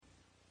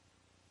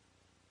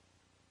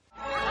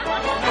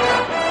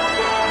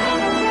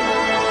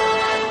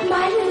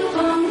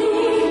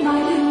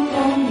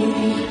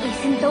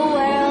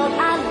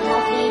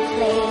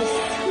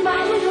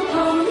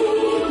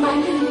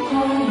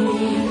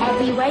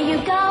you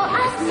go,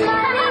 a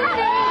smiling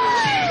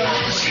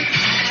face.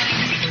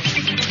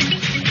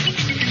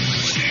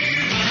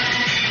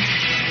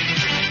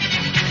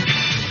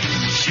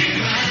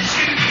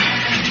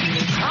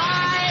 I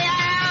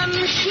am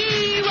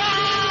She-Ra.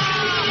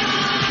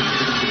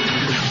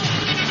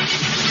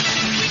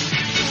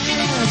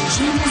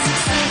 Gems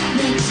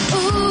excitement,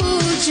 ooh,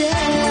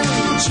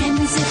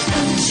 gems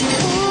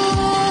adventure,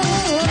 ooh,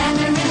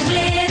 glamour and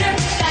glitter,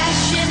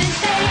 fashion and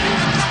fame.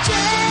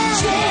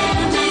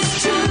 Gem is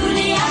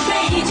truly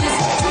outrageous,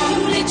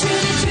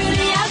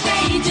 truly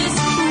outrageous.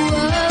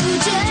 Whoa,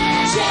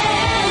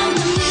 Gem,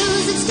 the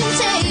music's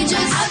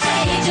contagious,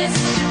 outrageous.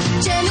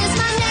 Gem is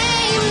my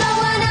name, no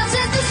one else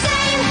is the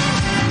same.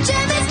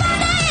 Gem is my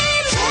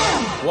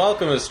name.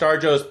 Welcome to Star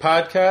Joe's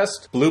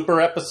podcast,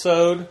 blooper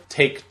episode,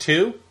 take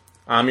 2.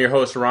 I'm your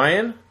host,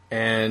 Ryan,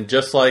 and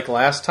just like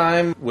last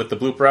time with the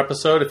blooper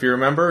episode, if you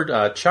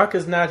remember, Chuck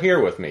is not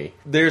here with me.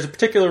 There's a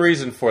particular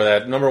reason for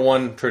that. Number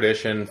one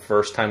tradition,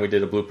 first time we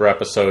did a blooper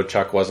episode,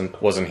 Chuck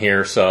wasn't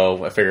here,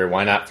 so I figured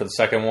why not for the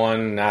second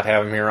one, not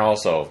have him here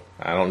also.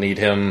 I don't need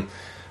him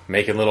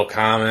making little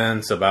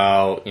comments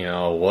about,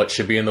 what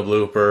should be in the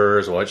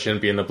bloopers, what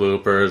shouldn't be in the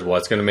bloopers,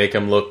 what's going to make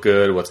him look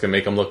good, what's going to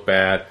make him look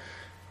bad.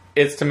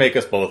 It's to make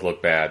us both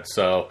look bad,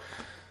 so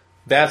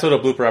that's what a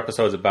blooper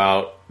episode is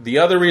about. The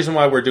other reason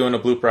why we're doing a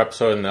blooper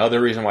episode and the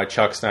other reason why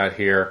Chuck's not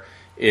here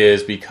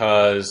is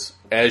because,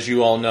 as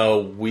you all know,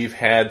 we've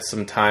had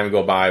some time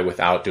go by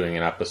without doing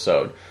an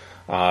episode.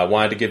 I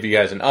wanted to give you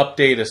guys an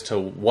update as to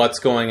what's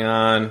going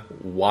on,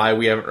 why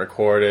we haven't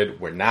recorded.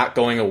 We're not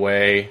going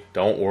away.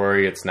 Don't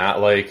worry. It's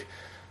not like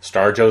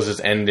Star Joe's is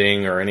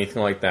ending or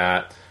anything like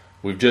that.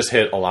 We've just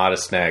hit a lot of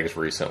snags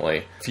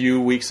recently. A few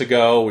weeks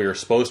ago, we were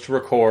supposed to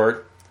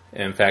record.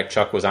 In fact,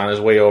 Chuck was on his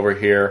way over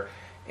here.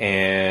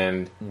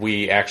 And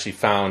we actually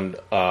found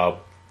a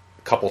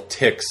couple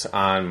ticks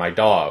on my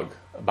dog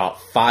about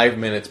 5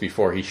 minutes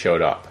before he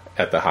showed up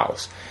at the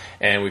house.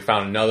 And we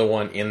found another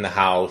one in the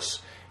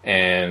house.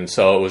 And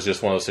so it was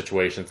just one of those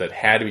situations that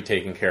had to be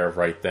taken care of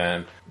right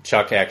then.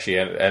 Chuck actually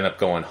ended up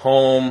going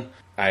home.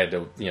 I had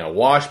to,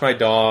 wash my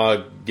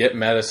dog, get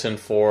medicine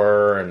for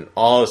her, and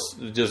all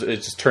this. It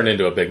just turned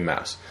into a big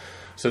mess.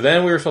 So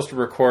then we were supposed to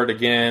record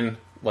again,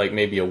 like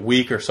maybe a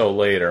week or so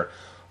later.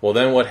 Well,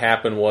 then what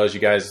happened was, you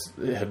guys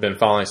have been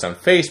following us on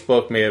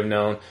Facebook, may have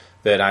known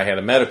that I had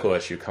a medical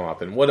issue come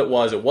up. And what it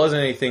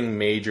wasn't anything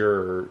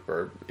major,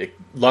 or it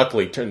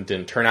luckily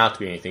didn't turn out to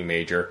be anything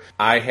major.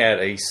 I had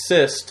a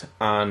cyst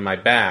on my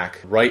back,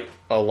 right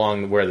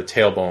along where the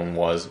tailbone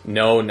was.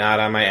 No,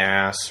 not on my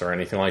ass or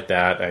anything like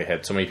that. I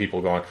had so many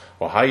people going,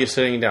 well, how are you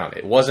sitting down?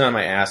 It wasn't on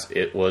my ass,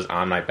 it was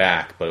on my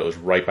back, but it was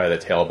right by the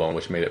tailbone,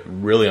 which made it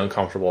really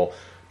uncomfortable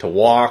to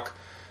walk,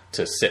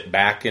 to sit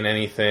back in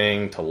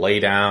anything, to lay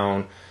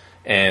down.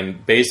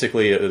 And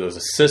basically it was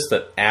a cyst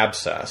that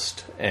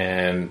abscessed.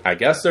 And I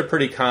guess they're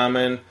pretty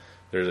common.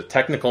 There's a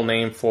technical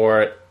name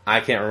for it.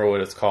 I can't remember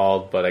what it's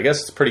called, but I guess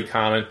it's pretty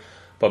common.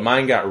 But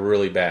mine got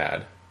really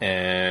bad.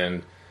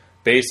 And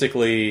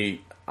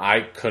basically I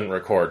couldn't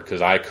record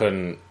because I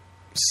couldn't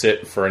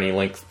sit for any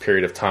length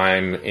period of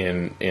time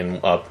in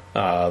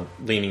a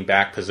leaning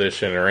back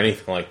position or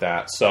anything like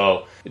that.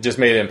 So it just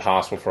made it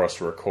impossible for us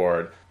to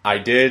record. I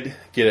did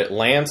get it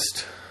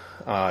lanced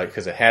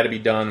because it had to be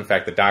done. In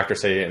fact, the doctor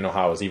said he didn't know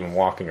how I was even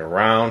walking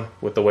around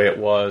with the way it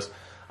was.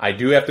 I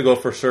do have to go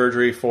for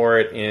surgery for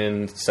it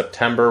in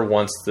September.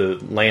 Once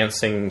the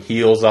lancing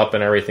heals up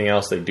and everything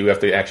else, they do have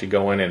to actually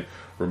go in and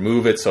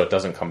remove it so it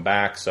doesn't come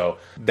back. So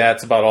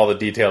that's about all the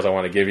details I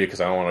want to give you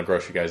because I don't want to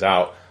gross you guys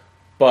out.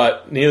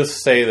 But needless to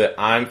say that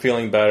I'm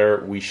feeling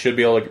better. We should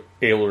be able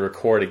to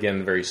record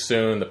again very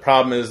soon. The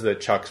problem is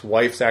that Chuck's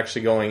wife's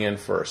actually going in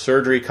for a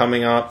surgery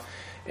coming up,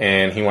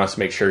 and he wants to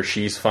make sure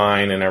she's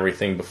fine and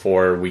everything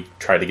before we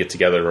try to get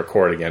together to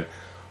record again.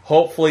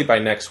 Hopefully by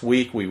next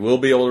week we will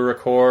be able to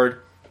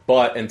record,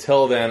 but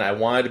until then I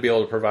wanted to be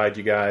able to provide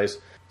you guys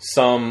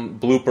some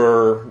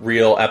blooper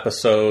reel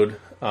episode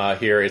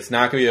here. It's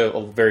not going to be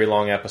a very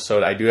long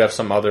episode. I do have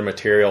some other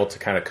material to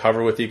kind of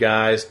cover with you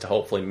guys to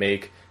hopefully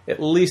make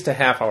at least a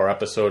half-hour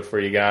episode for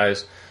you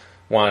guys.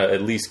 Want to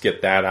at least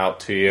get that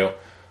out to you.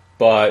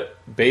 But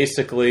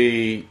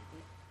basically,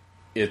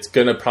 it's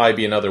going to probably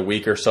be another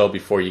week or so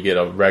before you get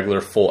a regular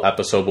full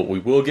episode, but we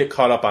will get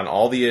caught up on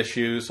all the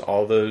issues,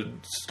 all the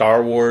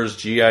Star Wars,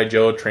 G.I.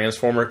 Joe,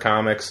 Transformer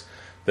comics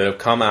that have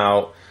come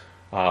out.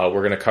 We're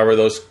going to cover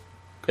those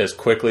as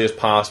quickly as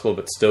possible,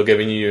 but still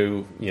giving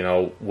you,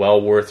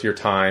 well worth your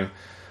time,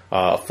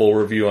 a full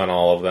review on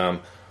all of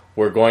them.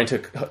 We're going to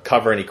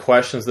cover any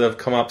questions that have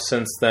come up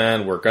since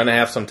then. We're going to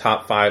have some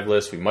top 5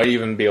 lists. We might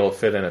even be able to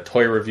fit in a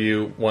toy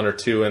review, 1 or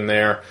 2 in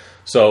there.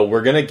 So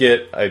we're going to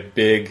get a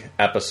big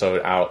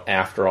episode out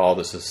after all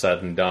this is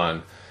said and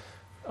done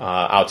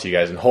out to you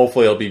guys. And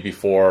hopefully it'll be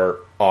before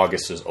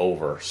August is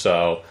over.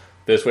 So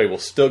this way we'll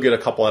still get a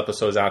couple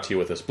episodes out to you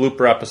with this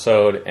blooper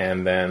episode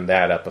and then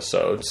that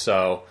episode.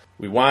 So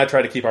we want to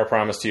try to keep our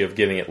promise to you of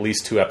getting at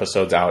least 2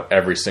 episodes out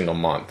every single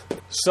month.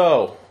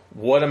 So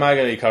what am I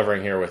going to be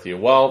covering here with you?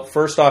 Well,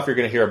 first off, you're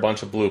going to hear a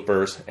bunch of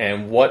bloopers,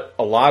 and what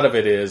a lot of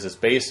it is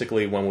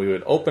basically when we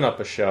would open up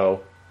a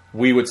show,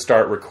 we would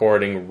start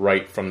recording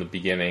right from the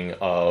beginning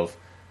of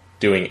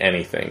doing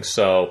anything.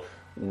 So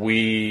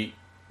we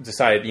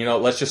decided,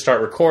 let's just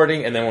start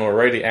recording, and then when we're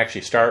ready to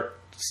actually start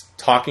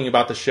talking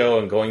about the show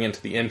and going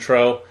into the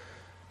intro,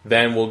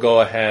 then we'll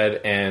go ahead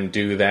and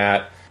do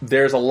that.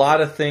 There's a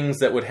lot of things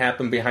that would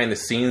happen behind the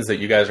scenes that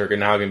you guys are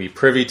now going to be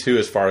privy to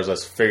as far as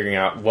us figuring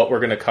out what we're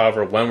going to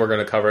cover, when we're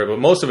going to cover it. But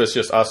most of it's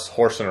just us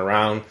horsing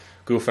around,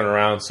 goofing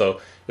around. So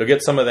you'll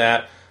get some of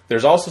that.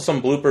 There's also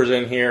some bloopers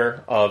in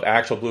here of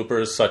actual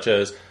bloopers, such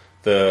as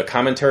the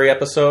commentary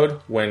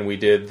episode when we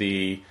did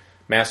the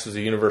Masters of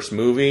the Universe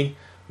movie.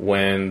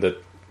 When the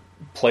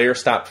player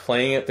stopped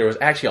playing it, there was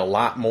actually a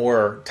lot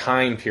more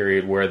time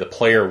period where the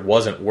player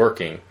wasn't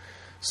working.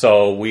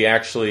 So I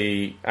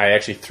actually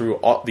threw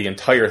the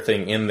entire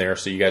thing in there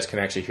so you guys can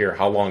actually hear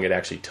how long it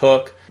actually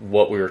took,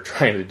 what we were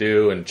trying to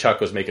do, and Chuck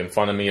was making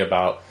fun of me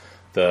about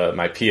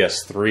my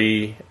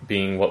PS3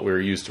 being what we were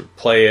used to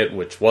play it,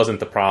 which wasn't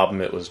the problem.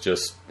 It was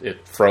just,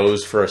 it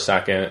froze for a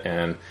second,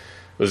 and it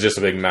was just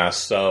a big mess.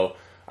 So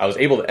I was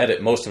able to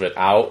edit most of it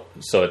out,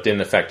 so it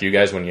didn't affect you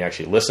guys when you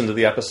actually listened to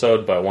the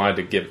episode, but I wanted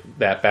to give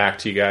that back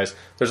to you guys.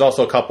 There's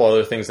also a couple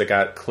other things that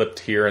got clipped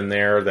here and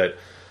there that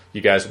you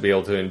guys will be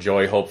able to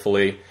enjoy,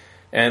 hopefully.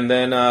 And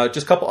then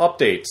just a couple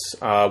updates.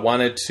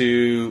 Wanted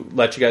to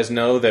let you guys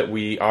know that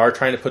we are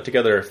trying to put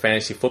together a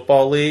fantasy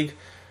football league.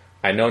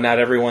 I know not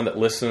everyone that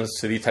listens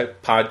to these type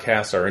of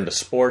podcasts are into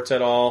sports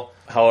at all.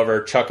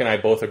 However, Chuck and I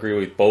both agree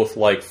we both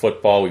like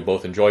football. We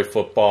both enjoy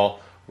football.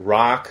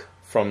 Rock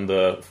from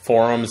the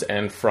forums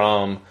and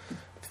from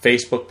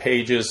Facebook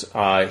pages,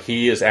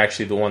 he is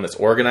actually the one that's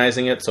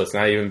organizing it, so it's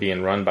not even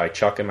being run by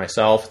Chuck and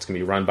myself. It's going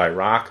to be run by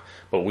Rock,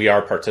 but we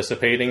are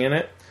participating in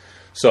it.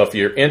 So if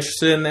you're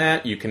interested in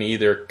that, you can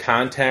either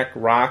contact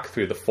Rock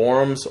through the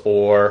forums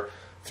or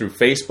through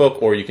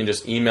Facebook, or you can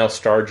just email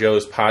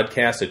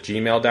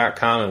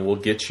starjoespodcast@gmail.com and we'll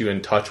get you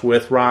in touch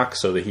with Rock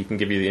so that he can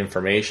give you the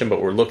information.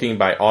 But we're looking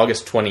by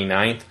August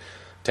 29th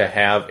to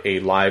have a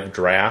live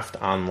draft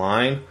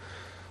online.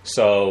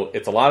 So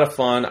it's a lot of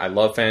fun. I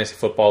love fantasy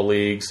football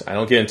leagues. I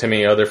don't get into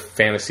many other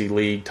fantasy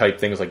league type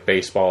things like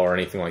baseball or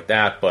anything like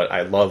that, but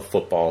I love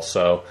football.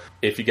 So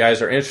if you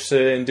guys are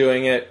interested in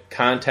doing it,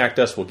 contact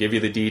us. We'll give you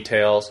the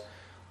details.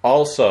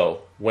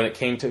 Also, when it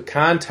came to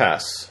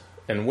contests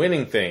and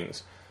winning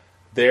things,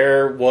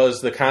 there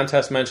was the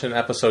contest mentioned in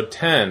episode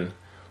 10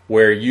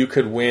 where you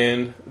could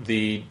win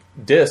the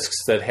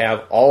discs that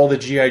have all the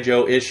G.I.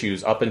 Joe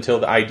issues up until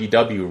the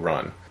IDW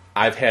run.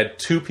 I've had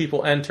 2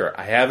 people enter.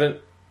 I haven't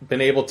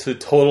been able to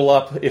total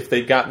up if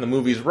they've gotten the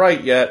movies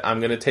right yet. I'm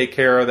going to take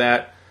care of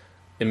that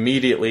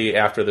immediately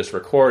after this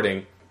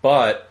recording.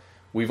 But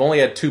we've only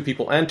had 2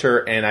 people enter,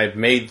 and I've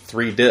made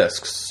 3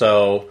 discs.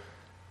 So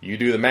you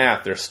do the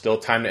math. There's still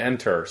time to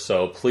enter.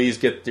 So please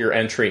get your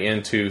entry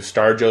into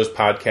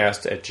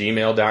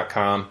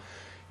starjoespodcast@gmail.com.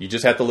 You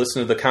just have to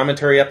listen to the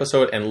commentary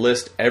episode and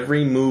list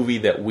every movie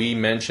that we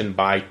mention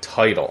by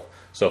title.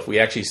 So if we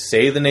actually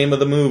say the name of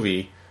the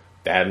movie,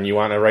 and you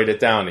want to write it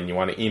down and you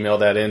want to email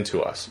that in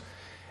to us.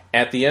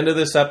 At the end of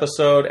this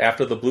episode,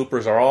 after the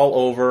bloopers are all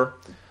over,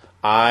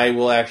 I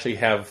will actually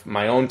have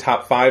my own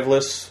top 5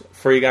 lists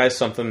for you guys,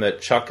 something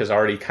that Chuck has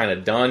already kind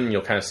of done.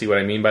 You'll kind of see what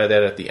I mean by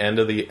that at the end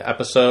of the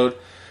episode.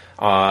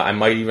 I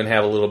might even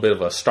have a little bit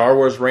of a Star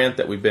Wars rant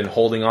that we've been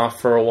holding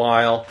off for a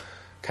while,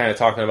 kind of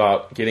talking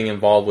about getting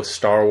involved with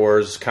Star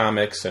Wars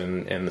comics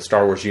and the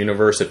Star Wars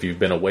universe if you've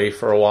been away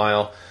for a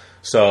while.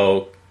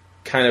 So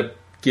kind of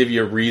give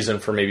you a reason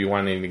for maybe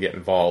wanting to get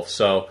involved.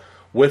 So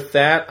with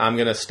that, I'm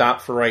going to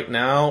stop for right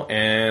now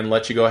and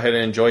let you go ahead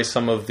and enjoy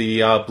some of the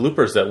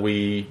bloopers that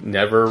we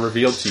never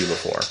revealed to you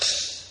before.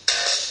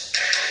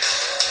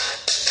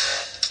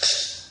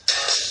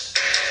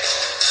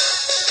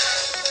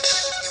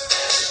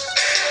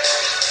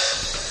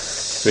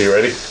 So you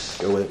ready?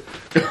 Go with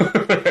it.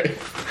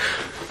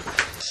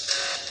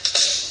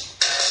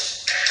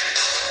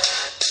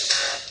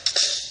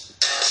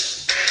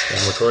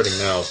 I'm recording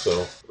now,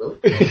 so... Really?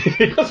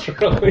 Yes,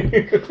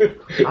 really.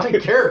 Not in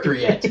character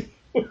yet.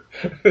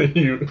 Are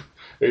you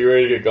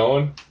ready to get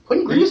going?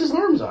 Putting Grease's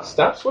arms on.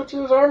 Stop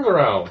switching his arms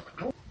around.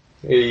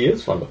 He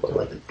is fun to play I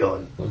like with. the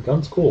gun. The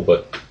gun's cool,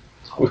 but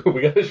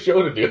we got a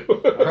show to do.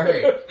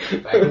 Alright,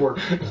 back to work.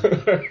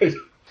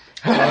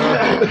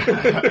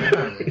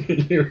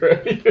 You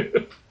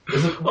ready?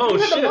 Oh You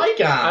had shit! the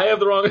mic on. I have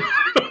the wrong,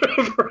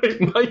 the right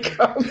mic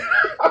on.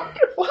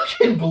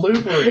 Fucking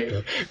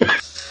bloopering.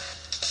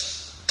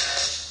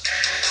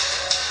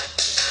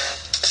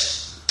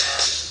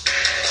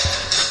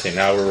 Okay,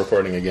 now we're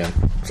recording again,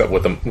 except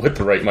with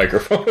the right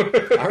microphone.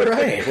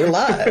 Alright, we're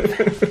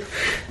live.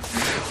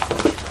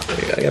 I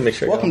gotta make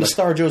sure. Welcome to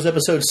Star Joe's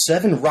episode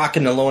 7,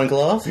 Rockin' the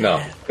Loincloth. No.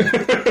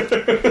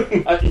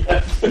 Not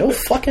yet. No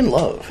fucking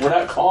love. We're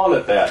not calling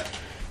it that.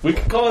 We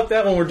can call it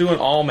that when we're doing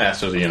all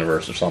Masters of the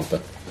Universe or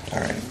something.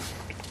 Alright.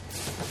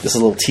 This is a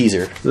little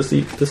teaser. This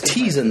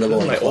Teasing the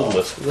this is my loincloth. old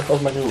list. What the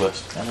hell's my new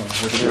list? I don't know.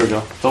 Here we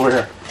go. It's over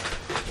here.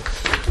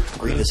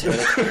 Grievous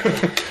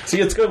headache.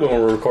 See, it's good when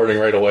we're recording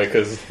right away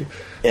because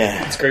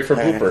Yeah. it's great for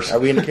bloopers. Are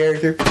we in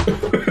character?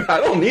 I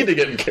don't need to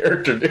get in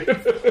character, dude.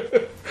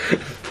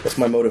 That's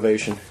my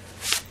motivation.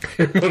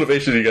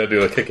 Motivation, you gotta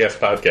do a kick-ass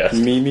podcast.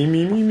 Me.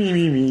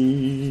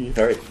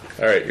 All right.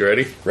 All right, you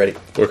ready? Ready.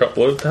 What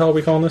the hell are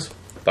we calling this?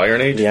 The Iron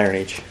Age? The Iron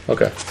Age.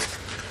 Okay.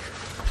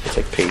 It's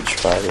like page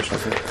 5 or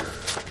something.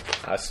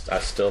 I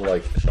still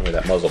like, show me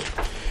that muzzle.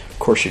 Of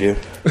course you do.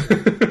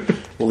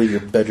 We'll leave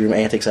your bedroom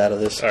antics out of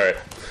this. All right.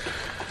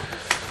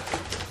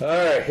 All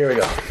right, here we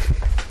go.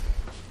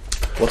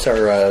 What's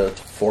our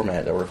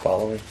format that we're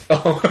following?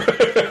 Oh,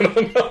 I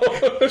don't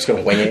know. Just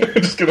gonna wing it.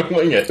 Just gonna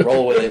wing it.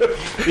 Roll with it.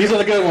 These are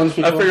the good ones.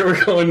 I figure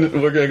we're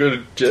gonna go to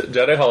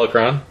Jedi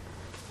Holocron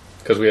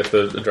because we have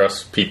to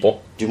address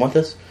people. Do you want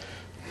this?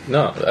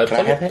 No, I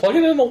have it? plug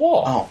it in the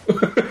wall. Oh.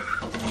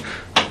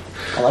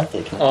 I like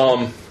it.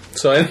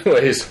 So,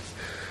 anyways,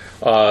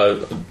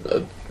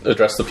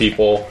 address the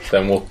people.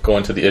 Then we'll go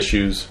into the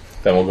issues.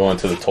 Then we'll go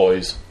into the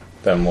toys.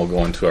 Then we'll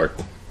go into our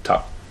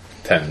top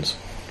 10s.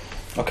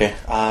 Okay.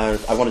 I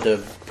wanted to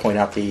point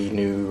out the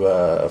new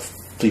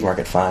flea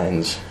market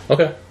finds.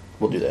 Okay,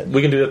 We'll do that.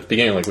 we can do that at the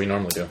beginning like we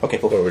normally do. Okay,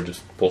 cool. Or we're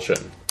just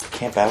bullshitting.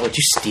 Camp out. Did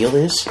you steal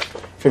this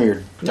from your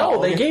dog?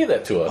 No, they gave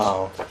that to us.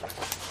 Oh. I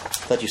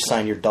thought you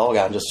signed your dog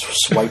out and just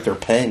swiped their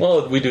pen.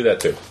 Well, we do that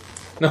too.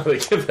 No, they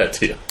give that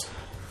to you.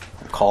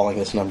 I'm calling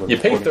this number. You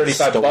pay before it's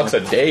stolen. $35 a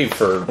day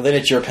for. But then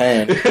it's your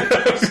pen. I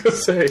was gonna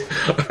say,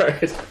 all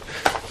right.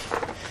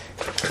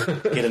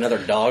 Get another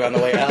dog on the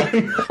way out.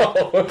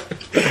 No.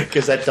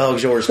 Because that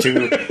dog's yours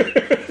too.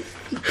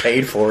 You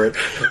paid for it.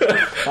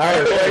 All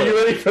right, Are you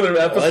ready for the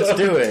episode? let's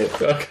do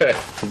it. Okay.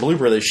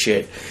 Blooper this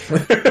shit.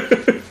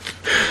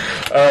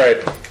 All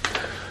right.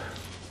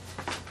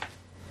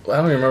 Well,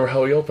 I don't even remember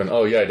how we opened.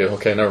 Oh, yeah, I do.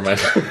 Okay, never mind.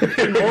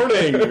 Good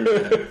morning.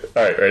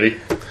 All right, ready?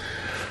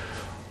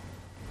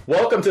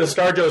 Welcome to the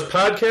Star Joe's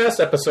Podcast,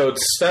 Episode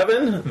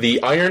 7,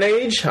 The Iron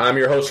Age. I'm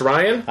your host,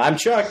 Ryan. I'm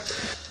Chuck.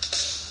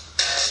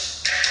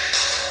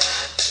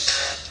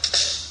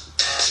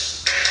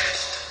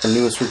 Our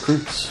newest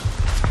recruits.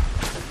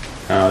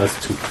 Oh,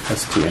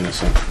 that's too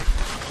innocent.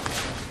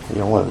 You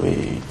don't want to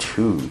be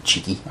too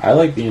cheeky. I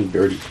like being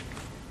dirty.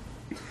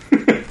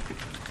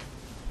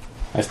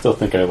 I still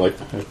think I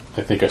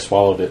think I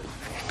swallowed it.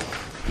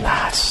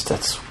 Nah,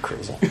 that's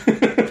crazy.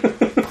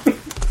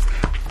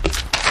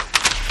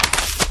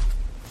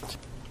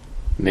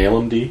 Nail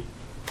him, D.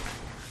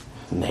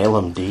 Nail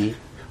him, D.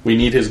 We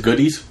need his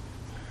goodies.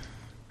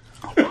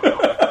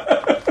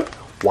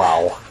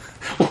 Wow.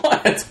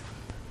 What?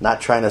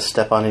 Not trying to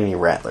step on any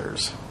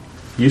rattlers.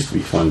 Used to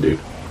be fun, dude.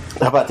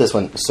 How about this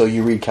one? So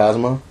you read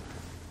Cosmo?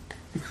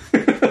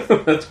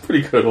 That's a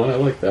pretty good one. I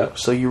like that.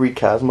 So you read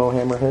Cosmo,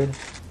 Hammerhead?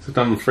 Except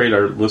I'm afraid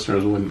our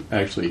listeners wouldn't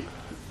actually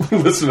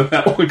listen to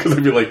that one because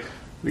they'd be like,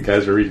 the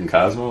guys are reading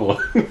Cosmo?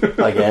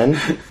 Again?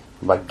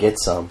 But get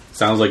some.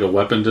 Sounds like a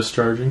weapon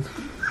discharging.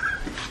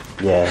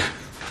 Yeah.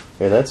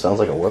 Yeah, that sounds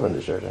like a weapon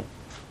discharging.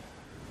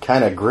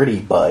 Kind of gritty,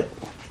 but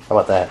how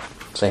about that?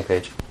 Same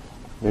page.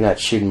 You're not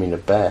shooting me in the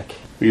back.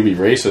 We could be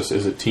racist.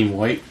 Is it Team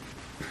White?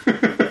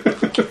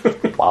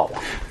 Wow.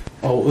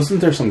 Oh, isn't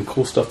there some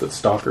cool stuff that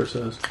Stalker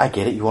says? I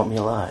get it. You want me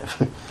alive.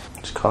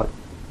 Just call it.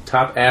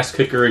 Top ass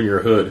kicker in your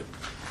hood.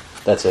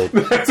 That's it.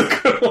 That's a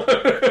good one.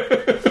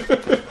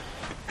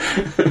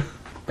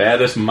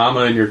 Baddest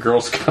mama in your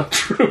Girl Scout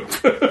troop.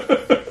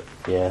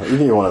 Yeah,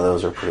 either one of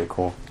those are pretty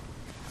cool.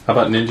 How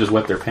about ninjas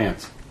wet their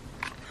pants?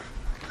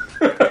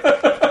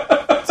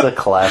 It's a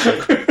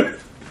classic.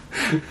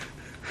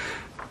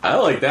 I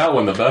like that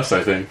one the best,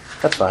 I think.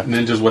 That's fine.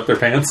 Ninjas wet their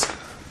pants?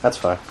 That's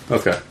fine.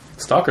 Okay.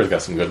 Stalker's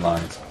got some good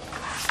lines.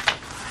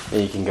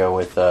 And you can go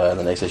with the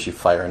next issue,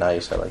 Fire and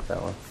Ice. I like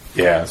that one.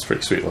 Yeah, it's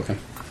pretty sweet looking.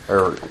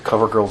 Or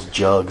Cover Girl's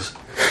Jugs.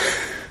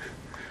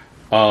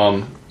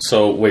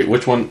 So, wait,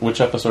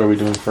 which episode are we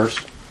doing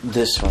first?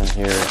 This one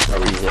here, are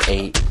we the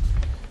 8?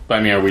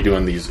 I mean, are we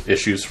doing these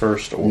issues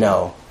first? Or?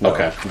 No.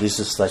 Okay. This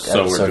is like So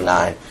we're episode doing-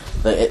 9.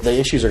 The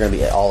issues are going to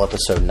be all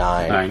episode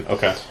 9. 9,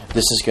 okay.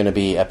 This is going to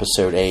be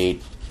episode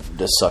 8.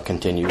 The Suck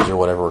Continues, or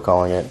whatever we're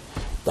calling it.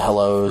 The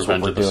Hellos,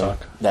 Revenge what of we're the doing.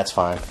 Suck. That's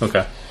fine.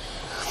 Okay.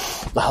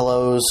 The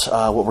Hellos,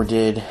 what we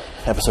did,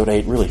 episode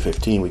 8, really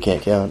 15, we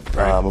can't count.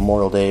 Right.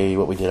 Memorial Day,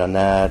 what we did on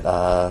that.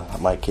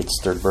 My kid's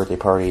 3rd birthday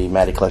party.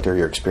 Maddie Collector,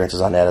 your experiences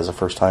on that as a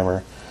first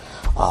timer.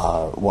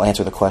 We'll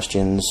answer the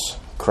questions,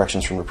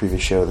 corrections from the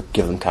previous show,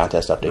 give them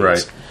contest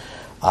updates.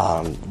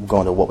 Right.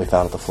 Going to what we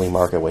found at the flea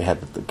market, we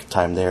had the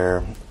time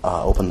there.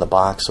 Open the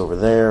box over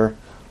there.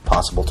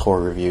 Possible toy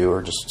review,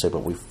 or just say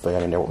what we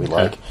found in there, what we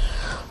like.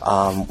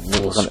 We're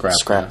going to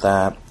scrap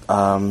that.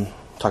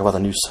 Talk about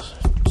the new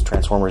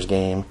Transformers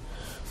game,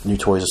 new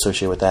toys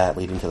associated with that,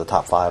 leading to the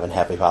top 5 and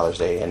Happy Father's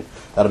Day, and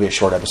that'll be a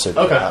short episode.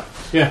 Okay.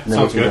 Yeah, and then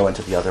sounds we can good. go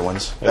into the other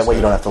ones. That's That way you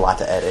good. don't have to lot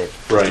to edit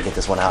Right. to get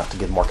this one out to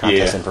give more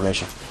contest Yeah.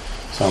 information.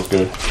 Sounds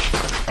good.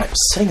 I'm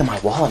sitting in my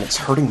wall and it's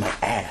hurting my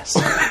ass.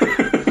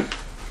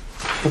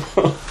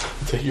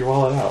 Take your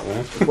wallet out,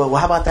 man. Well,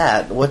 how about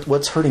that?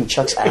 What's hurting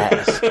Chuck's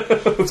ass?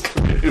 It's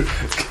gonna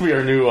be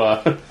our new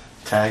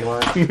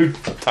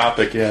Tagline.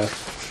 topic, yeah.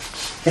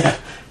 Yeah.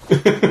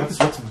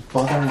 what's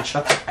bothering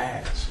Chuck's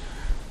ass?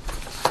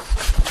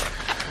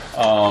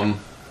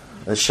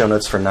 The show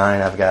notes for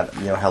 9, I've got,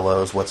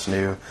 hellos, what's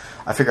new.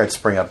 I figure I'd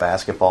spring a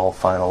basketball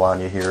final on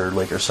you here,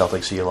 Lakers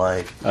Celtics you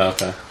like.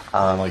 Okay.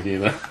 I don't like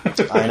either.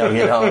 I know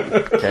you don't.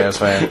 Okay, that's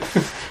fine.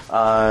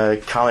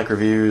 Comic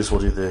reviews, we'll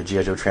do the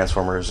G.I. Joe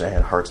Transformers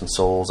and Hearts and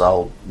Souls.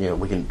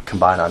 We can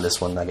combine on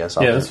this one, I guess.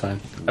 That's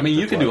fine. I mean,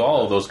 you can do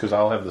all of those because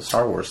I'll have the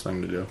Star Wars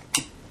thing to do.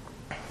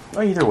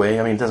 Well, either way,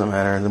 it doesn't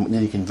matter. Then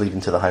you can lead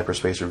into the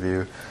Hyperspace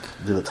review,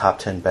 do the top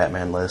 10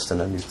 Batman list, and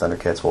then new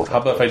Thundercats. How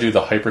about if I do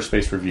the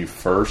Hyperspace review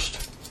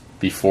first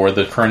before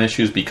the current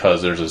issues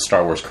because there's a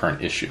Star Wars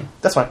current issue?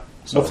 That's fine.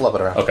 We'll flip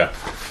it around. Okay.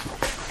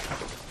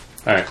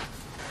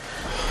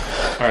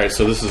 All right,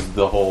 so this is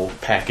the whole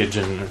package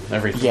and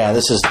everything. Yeah,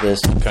 this is this.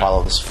 Okay.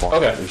 Follow this form.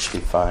 Okay. We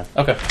should be fine.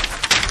 Okay.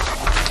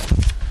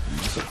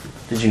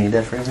 Did you need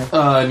that for anything?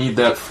 I need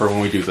that for when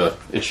we do the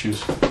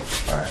issues. All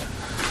right.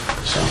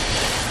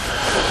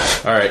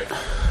 All right.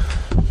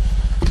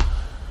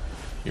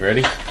 You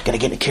ready? Gotta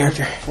get into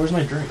character. Where's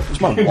my drink?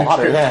 Where's my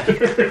water? Yeah.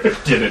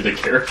 Get into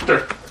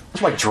character.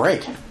 Where's my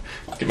drink?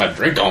 Get my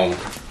drink on.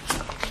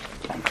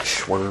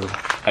 Swerve.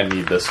 I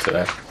need this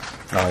today.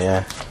 Oh,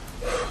 yeah.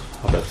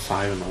 Up at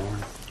 5 in the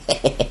morning.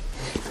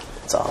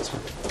 That's awesome.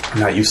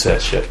 Not used to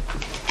that shit.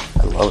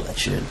 I love that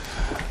shit.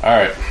 All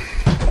right.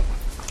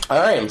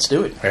 Let's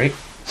do it. Ready?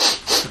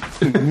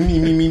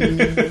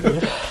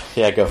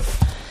 Yeah, go.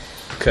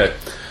 Okay.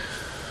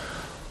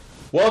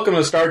 Welcome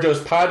to Star Joe's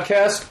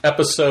podcast,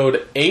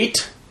 episode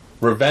 8,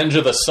 Revenge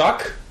of the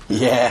Suck.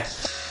 Yeah.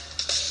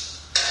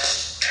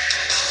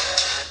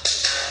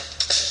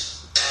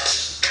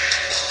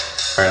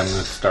 All right, I'm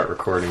going to start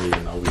recording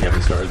even though we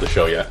haven't started the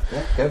show yet.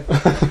 Yeah, good.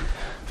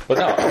 But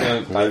no,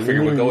 I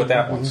figured we'd go with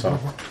that one, so.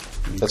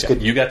 That's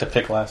good. You got to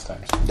pick last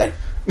time.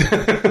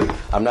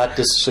 I'm not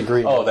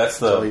disagreeing. Oh, that's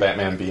the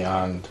Batman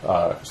Beyond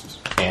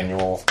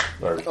annual.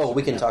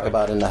 We can talk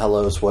about in the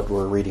hellos what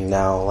we're reading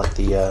now, like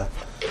the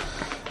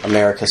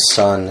America's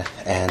Son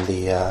and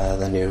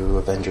the new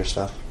Avenger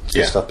stuff.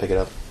 Yeah. Stuff, pick it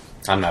up.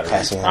 I'm not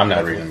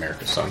reading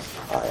America's Son.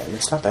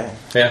 It's not bad.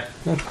 Yeah.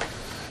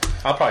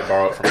 I'll probably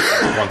borrow it from you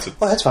once it's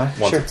that's fine.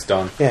 Once Sure. it's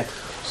done. Yeah.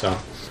 So,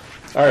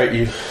 all right,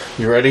 you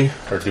ready?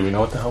 Or do we know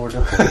what the hell we're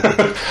doing?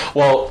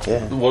 Well,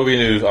 what we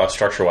do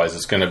structure-wise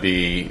is going to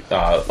be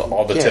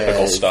all the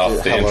typical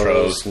stuff, the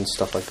intros and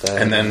stuff like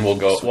that, and then we'll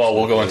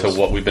go into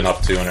what we've been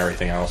up to and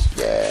everything else.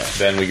 Yeah.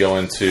 Then we go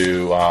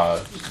into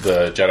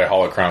the Jedi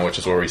Holocron, which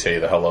is where we say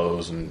the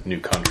hellos and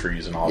new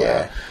countries and all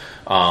that.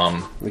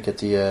 We get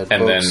the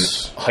and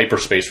books. Then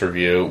Hyperspace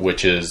Review,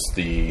 which is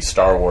the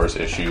Star Wars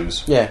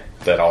issues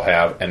that I'll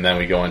have, and then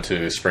we go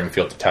into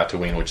Springfield to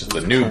Tatooine, which is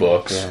the new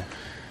books,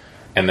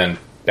 and then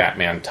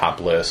Batman top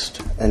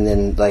list. And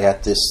then I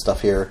got this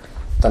stuff here,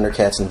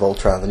 Thundercats and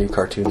Voltron, the new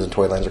cartoons and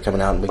toy lines are coming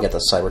out, and we got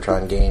the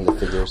Cybertron game, the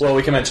figures. Well,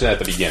 we can mention that at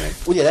the beginning.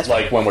 Well, yeah, that's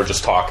like when we're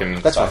just talking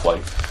and stuff fine.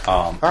 like.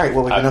 All right,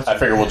 well, I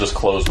figure we'll just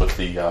close with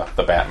the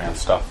Batman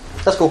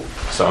stuff. That's cool.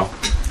 So, all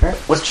right.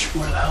 where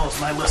the hell is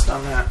my list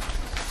on that?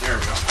 There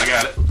we go. I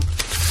got it.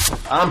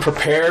 I'm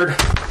prepared.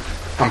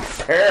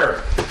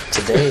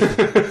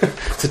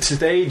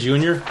 Today,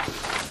 Junior.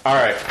 All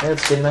right. Yeah,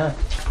 let's get it on.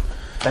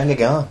 Bang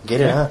it on.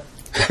 Get it on.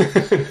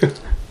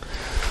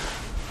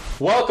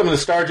 Welcome to the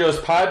Star Joe's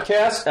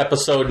podcast,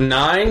 episode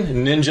 9,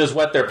 Ninjas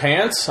Wet Their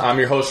Pants. I'm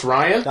your host,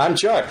 Ryan. I'm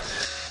Chuck.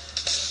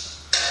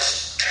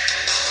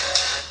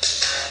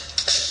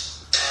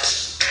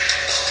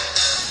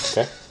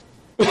 Okay.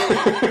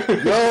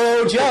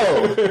 Yo,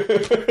 Joe.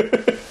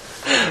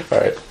 All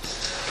right.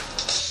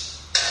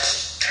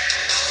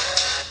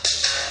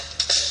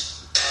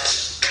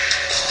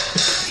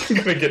 I'm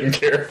going to get in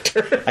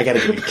character. I got to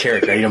get in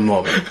character. I need a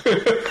moment.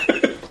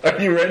 Are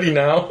you ready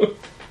now?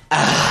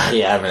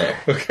 Yeah, I'm there.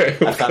 Okay.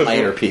 I've got my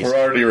inner piece. We're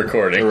already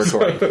recording. We're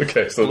recording.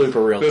 Okay, so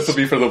blooper reel. This will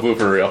be for the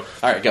blooper reel.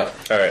 All right, go.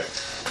 All right.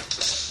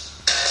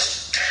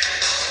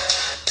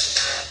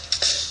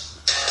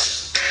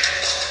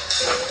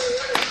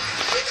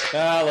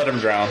 Let him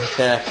drown.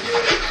 Yeah.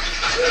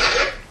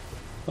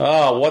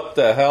 Oh, what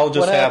the hell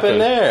just happened?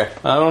 What happened there?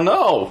 I don't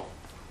know.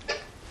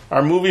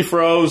 Our movie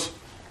froze.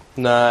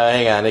 Nah,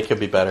 hang on. It could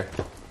be better.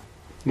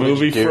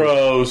 Movie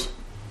froze.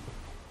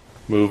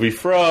 Movie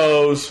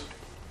froze.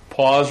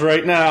 Pause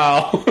right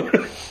now.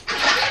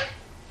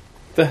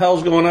 The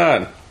hell's going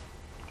on?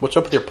 What's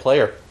up with your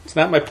player? It's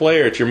not my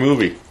player. It's your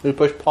movie. We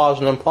push pause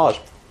and unpause.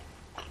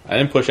 I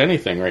didn't push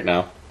anything right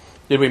now.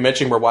 Did we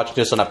mention we're watching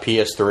this on a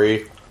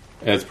PS3?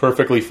 And it's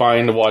perfectly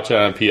fine to watch it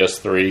on a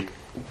PS3.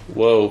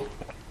 Whoa. Well,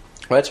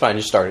 that's fine.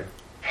 You started.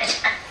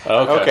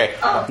 Okay.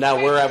 Now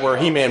we're at where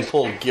He-Man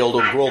pulled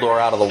Gildor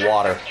out of the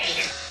water.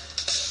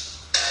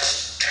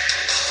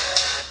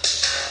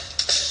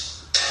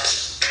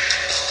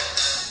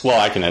 Well,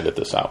 I can edit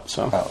this out.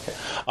 So. Oh,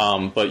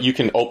 okay. But you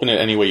can open it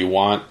any way you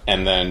want,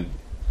 and then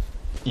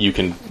you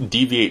can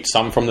deviate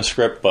some from the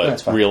script,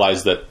 but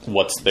realize that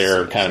what's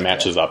there kind of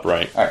matches up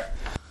right. All right.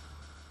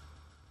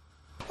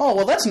 Oh,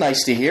 well, that's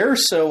nice to hear.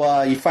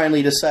 So you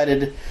finally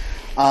decided...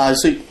 All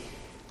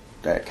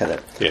right, cut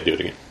that. Yeah, do it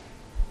again.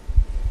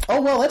 Oh,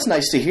 well, that's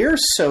nice to hear.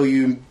 So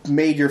you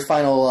made your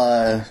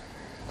finally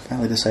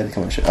decided to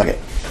come on the show. Okay.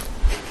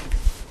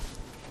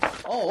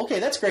 Oh, okay,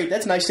 that's great.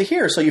 That's nice to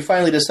hear. So you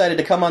finally decided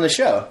to come on the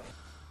show.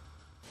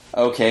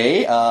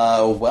 Okay,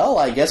 well,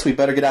 I guess we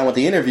better get on with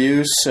the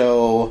interview.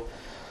 So,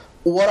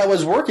 what I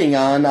was working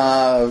on,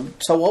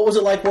 what was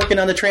it like working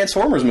on the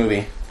Transformers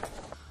movie?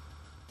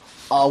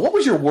 What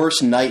was your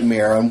worst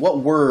nightmare, and what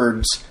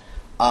words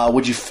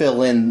would you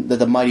fill in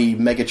the mighty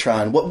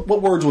Megatron?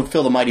 What words would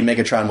fill the mighty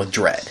Megatron with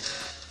dread?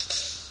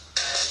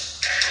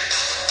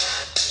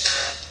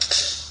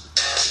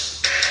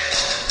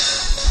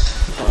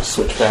 I'll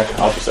switch back.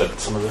 I'll just edit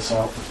some of this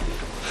out.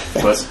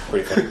 But what do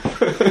you think?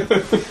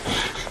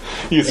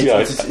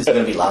 It's going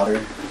to be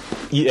louder.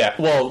 Yeah,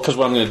 well, because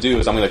what I'm going to do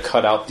is I'm going to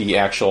cut out the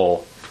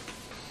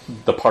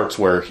parts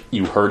where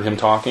you heard him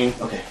talking.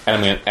 Okay. And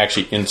I'm going to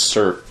actually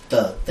insert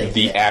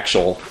the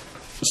actual,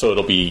 so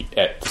it'll be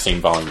at the same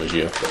volume as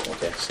you.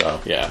 Okay.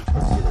 So, yeah.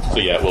 So,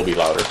 yeah, it will be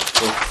louder.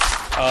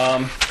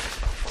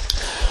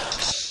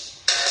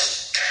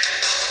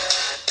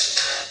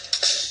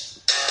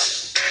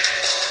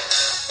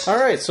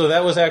 Alright, so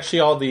that was actually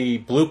all the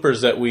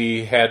bloopers that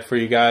we had for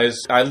you guys.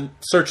 I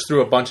searched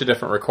through a bunch of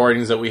different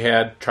recordings that we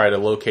had, tried to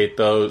locate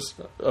those,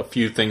 a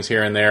few things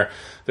here and there.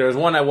 There was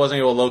one I wasn't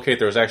able to locate.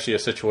 There was actually a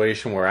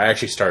situation where I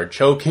actually started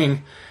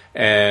choking,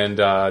 and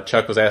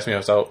Chuck was asking me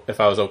if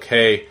I was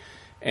okay.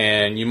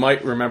 And you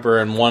might remember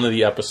in one of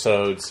the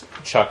episodes,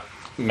 Chuck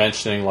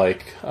mentioning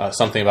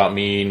something about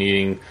me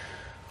needing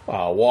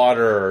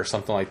water or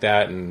something like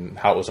that, and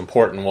how it was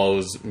important. Well, it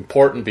was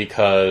important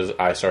because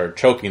I started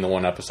choking the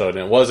one episode,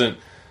 and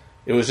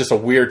it was just a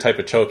weird type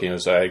of choking. It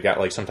was, I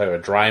got some type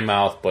of dry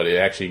mouth, but it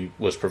actually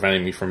was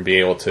preventing me from being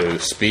able to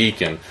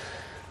speak and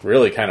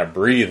really kind of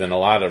breathe in a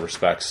lot of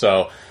respects.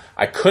 So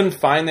I couldn't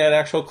find that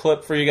actual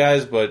clip for you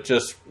guys, but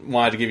just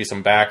wanted to give you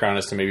some background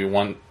as to maybe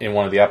in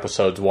one of the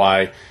episodes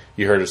why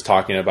you heard us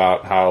talking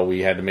about how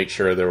we had to make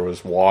sure there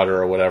was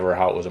water or whatever,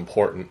 how it was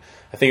important.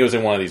 I think it was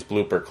in one of these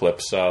blooper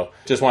clips, so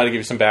just wanted to give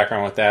you some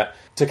background with that.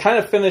 To kind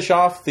of finish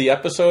off the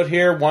episode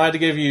here, wanted to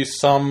give you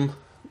some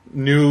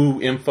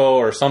new info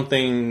or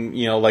something,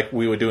 like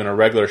we would do in a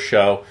regular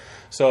show.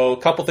 So a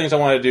couple things I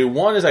wanted to do.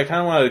 One is I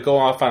kind of wanted to go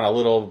off on a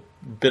little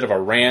bit of a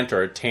rant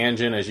or a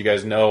tangent. As you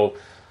guys know,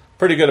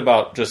 pretty good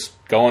about just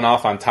going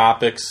off on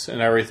topics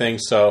and everything.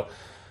 So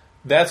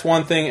that's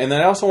one thing. And then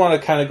I also want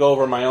to kind of go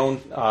over my own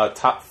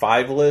top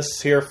 5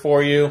 lists here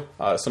for you.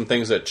 Some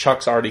things that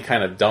Chuck's already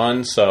kind of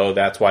done, so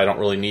that's why I don't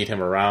really need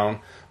him around.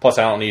 Plus,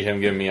 I don't need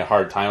him giving me a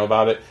hard time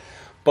about it.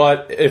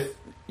 But if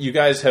you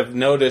guys have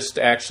noticed,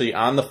 actually,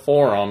 on the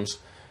forums,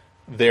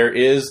 there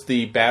is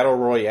the Battle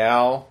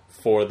Royale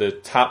for the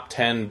top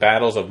 10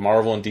 battles of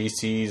Marvel and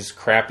DC's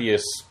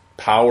crappiest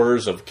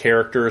powers of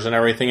characters and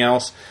everything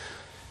else.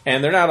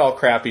 And they're not all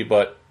crappy,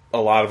 but a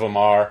lot of them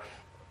are.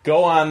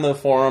 Go on the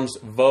forums,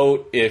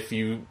 vote. If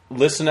you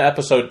listen to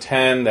episode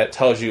 10, that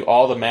tells you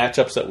all the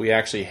matchups that we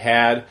actually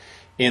had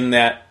in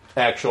that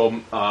actual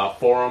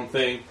forum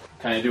thing.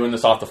 Kind of doing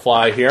this off the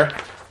fly here,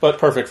 but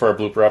perfect for a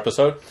blooper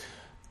episode.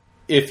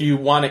 If you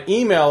want to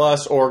email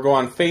us or go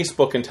on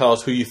Facebook and tell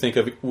us who you think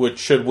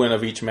should win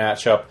of each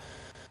matchup.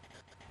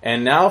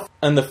 And now,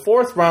 in the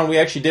 4th round, we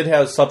actually did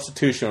have a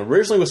substitution.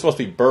 Originally, it was supposed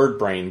to be Bird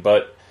Brain,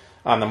 but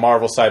on the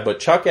Marvel side, but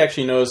Chuck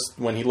actually knows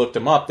when he looked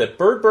him up that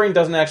Bird Brain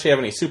doesn't actually have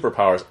any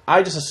superpowers.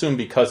 I just assumed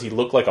because he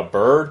looked like a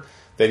bird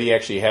that he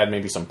actually had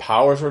maybe some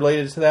powers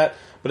related to that,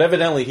 but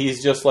evidently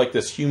he's just like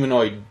this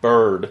humanoid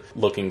bird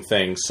looking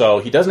thing, so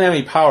he doesn't have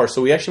any powers,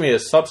 so we actually made a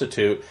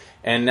substitute.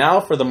 And now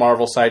for the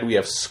Marvel side, we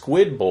have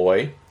Squid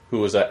Boy,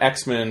 who is an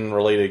X-Men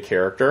related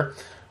character,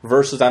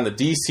 versus on the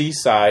DC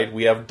side,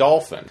 we have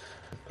Dolphin.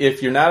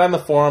 If you're not on the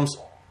forums,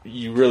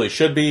 you really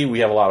should be. We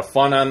have a lot of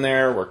fun on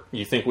there.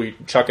 You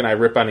think Chuck and I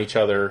rip on each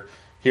other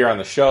here on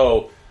the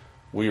show.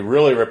 We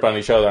really rip on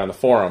each other on the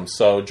forums.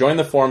 So join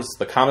the forums.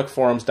 It's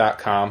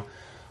thecomicforums.com.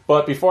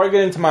 But before I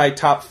get into my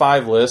top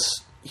 5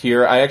 lists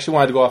here, I actually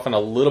wanted to go off on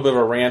a little bit of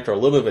a rant or a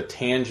little bit of a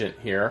tangent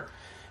here.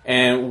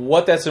 And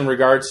what that's in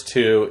regards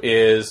to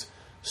is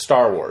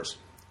Star Wars.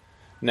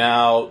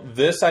 Now,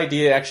 this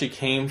idea actually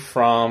came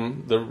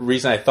from, the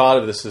reason I thought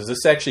of this is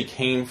this actually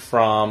came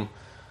from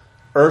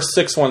Earth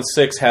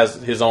 616 has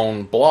his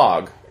own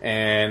blog,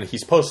 and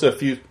he's posted a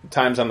few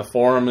times on the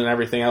forum and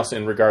everything else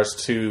in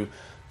regards to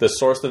the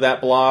source of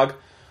that blog.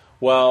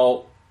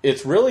 Well,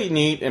 it's really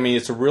neat. I mean,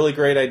 it's a really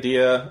great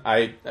idea.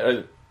 I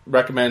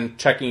recommend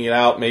checking it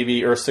out.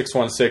 Maybe Earth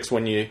 616,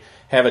 when you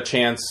have a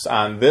chance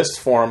on this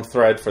forum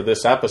thread for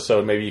this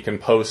episode, maybe you can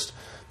post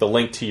the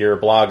link to your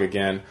blog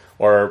again,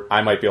 or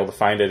I might be able to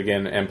find it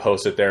again and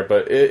post it there.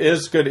 But it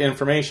is good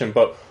information.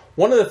 But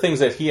one of the things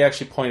that he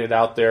actually pointed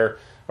out there,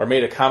 or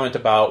made a comment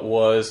about,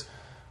 was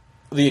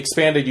the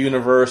expanded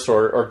universe,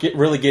 or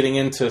really getting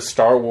into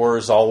Star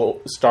Wars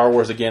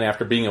again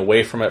after being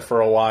away from it for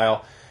a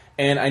while.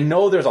 And I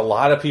know there's a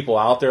lot of people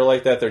out there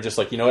like that. They're just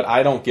like, you know what,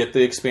 I don't get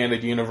the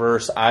expanded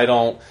universe.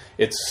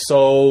 There's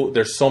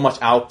so much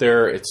out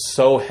there. It's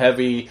so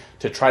heavy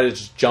to try to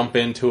just jump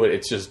into it.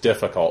 It's just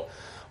difficult.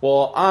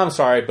 Well, I'm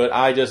sorry, but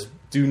I just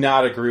do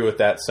not agree with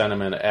that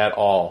sentiment at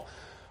all.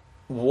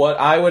 What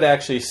I would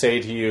actually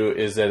say to you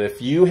is that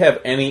if you have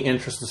any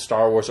interest in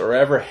Star Wars or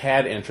ever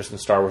had interest in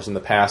Star Wars in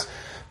the past,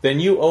 then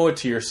you owe it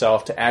to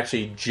yourself to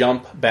actually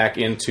jump back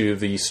into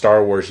the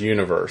Star Wars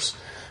universe.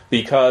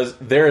 Because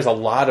there is a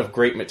lot of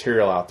great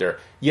material out there.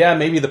 Yeah,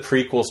 maybe the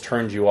prequels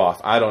turned you off.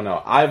 I don't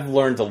know. I've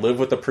learned to live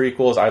with the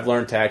prequels. I've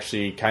learned to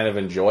actually kind of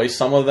enjoy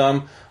some of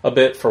them a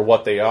bit for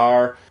what they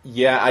are.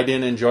 Yeah, I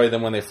didn't enjoy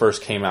them when they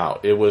first came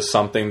out. It was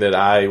something that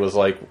I was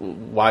like,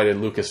 why did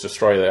Lucas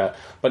destroy that?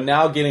 But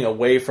now getting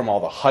away from all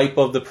the hype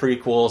of the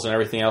prequels and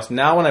everything else,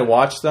 now when I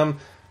watch them,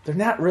 they're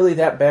not really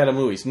that bad of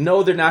movies.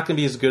 No, they're not going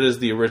to be as good as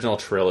the original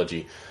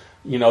trilogy.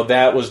 You know,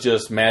 that was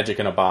just magic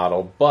in a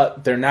bottle.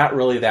 But they're not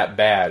really that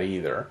bad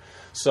either.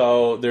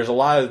 So there's a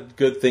lot of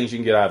good things you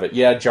can get out of it.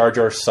 Yeah, Jar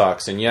Jar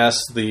sucks. And yes,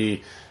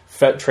 the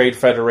Trade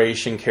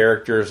Federation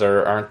characters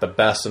aren't the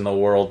best in the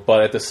world.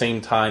 But at the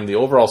same time, the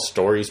overall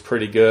story is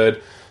pretty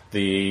good.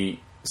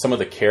 Some of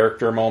the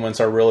character moments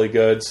are really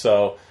good.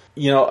 So,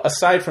 you know,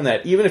 aside from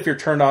that, even if you're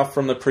turned off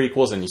from the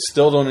prequels and you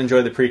still don't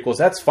enjoy the prequels,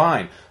 that's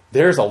fine.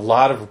 There's a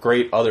lot of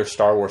great other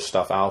Star Wars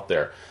stuff out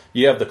there.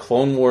 You have the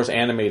Clone Wars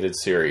animated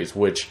series,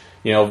 which,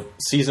 you know,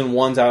 Season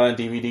 1's out on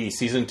DVD.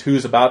 Season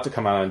 2's about to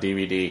come out on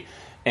DVD.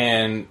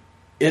 And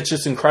it's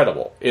just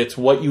incredible. It's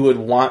what you would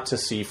want to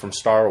see from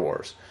Star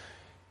Wars.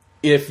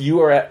 If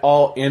you are at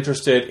all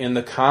interested in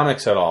the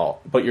comics at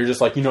all, but you're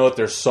just like, you know what,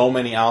 there's so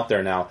many out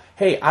there now.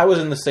 Hey, I was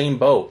in the same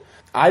boat.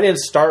 I didn't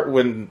start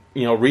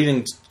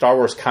reading Star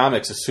Wars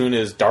comics as soon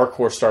as Dark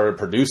Horse started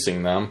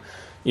producing them.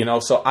 You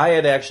know, so I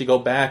had to actually go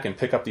back and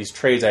pick up these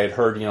trades. I had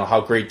heard, you know, how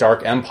great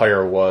Dark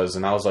Empire was,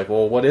 and I was like,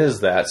 well, what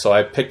is that? So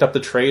I picked up the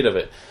trade of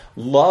it.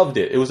 Loved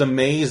it. It was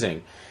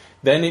amazing.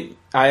 Then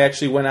I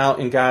actually went out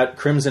and got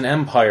Crimson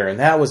Empire, and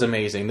that was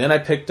amazing. Then I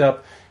picked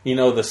up, you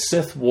know, the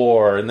Sith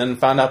War, and then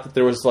found out that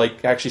there was,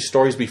 like, actually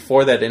stories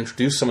before that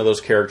introduced some of those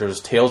characters,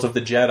 Tales of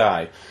the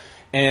Jedi.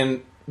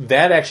 And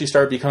that actually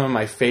started becoming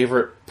my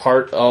favorite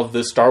part of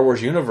the Star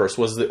Wars universe,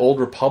 was the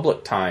Old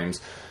Republic times.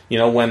 You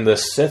know, when the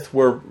Sith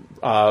were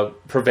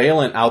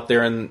prevalent out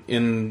there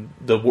in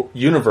the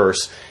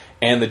universe,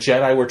 and the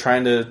Jedi were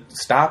trying to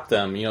stop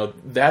them. You know,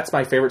 that's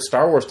my favorite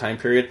Star Wars time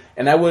period,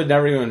 and I would have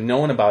never even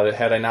known about it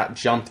had I not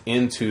jumped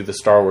into the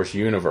Star Wars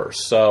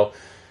universe. So,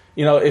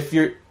 you know, if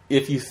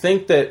you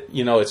think that,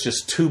 you know, it's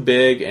just too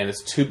big and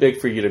it's too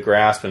big for you to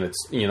grasp, and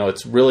it's, you know,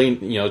 it's really,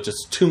 you know,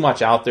 just too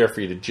much out there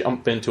for you to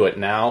jump into it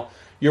now,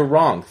 you're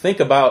wrong.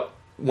 Think about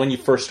when you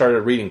first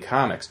started reading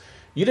comics.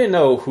 You didn't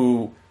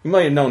know you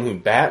might have known who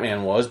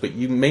Batman was, but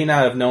you may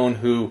not have known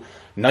who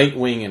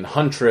Nightwing and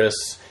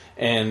Huntress,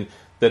 and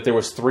that there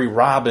was 3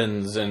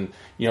 Robins, and,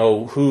 you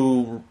know,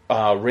 who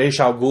Ra's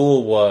al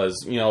Ghul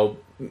was. You know,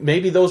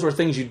 maybe those were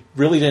things you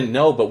really didn't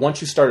know, but once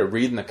you started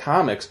reading the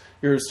comics,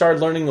 you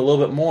started learning a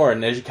little bit more,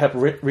 and as you kept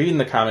reading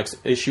the comics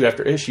issue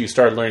after issue, you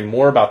started learning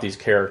more about these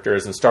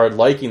characters and started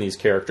liking these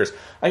characters.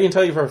 I can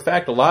tell you for a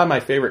fact, a lot of my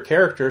favorite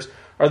characters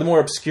are the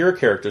more obscure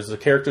characters. The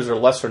characters are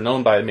lesser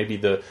known by maybe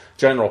the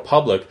general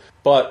public,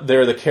 but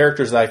they're the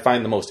characters that I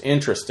find the most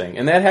interesting.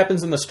 And that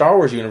happens in the Star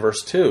Wars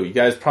universe, too. You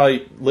guys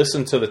probably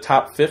listen to the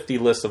top 50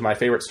 list of my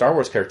favorite Star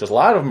Wars characters. A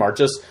lot of them are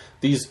just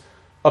these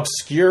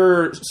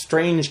obscure,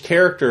 strange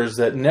characters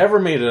that never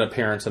made an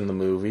appearance in the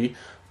movie,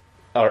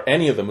 or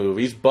any of the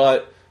movies,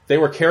 but they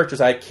were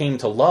characters I came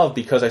to love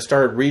because I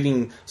started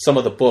reading some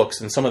of the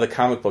books and some of the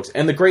comic books.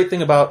 And the great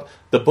thing about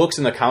the books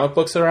and the comic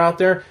books that are out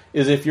there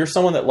is if you're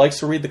someone that likes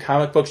to read the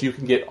comic books, you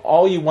can get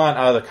all you want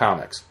out of the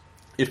comics.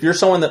 If you're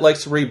someone that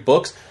likes to read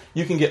books,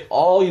 you can get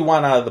all you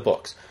want out of the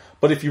books.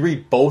 But if you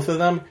read both of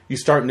them, you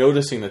start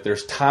noticing that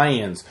there's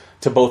tie-ins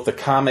to both the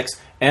comics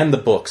and the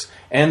books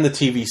and the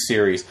TV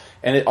series.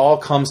 And it all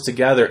comes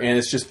together, and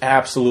it's just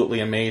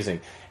absolutely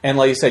amazing. And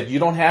like I said, you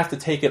don't have to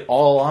take it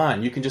all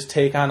on. You can just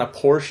take on a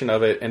portion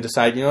of it and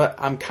decide, you know what,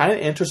 I'm kind of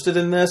interested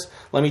in this.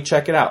 Let me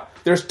check it out.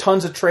 There's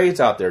tons of trades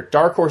out there.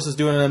 Dark Horse is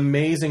doing an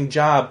amazing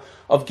job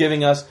of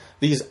giving us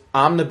these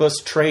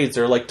omnibus trades.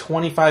 They're like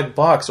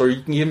 $25, or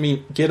you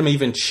can get them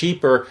even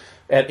cheaper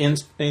at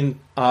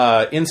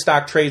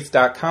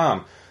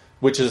InStockTrades.com,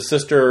 which is a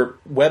sister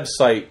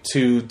website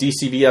to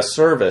DCBS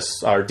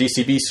service, or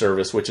DCB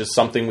service, which is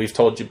something we've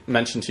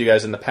mentioned to you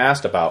guys in the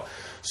past about.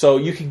 So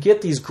you can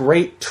get these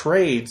great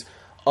trades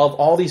of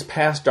all these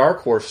past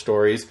Dark Horse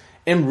stories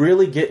and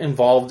really get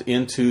involved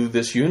into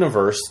this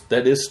universe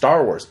that is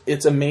Star Wars.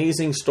 It's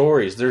amazing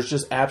stories. There's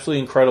just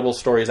absolutely incredible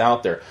stories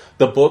out there.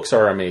 The books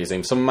are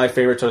amazing. Some of my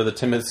favorites are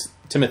the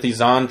Timothy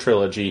Zahn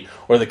trilogy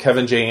or the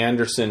Kevin J.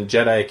 Anderson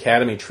Jedi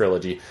Academy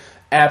trilogy.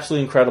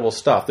 Absolutely incredible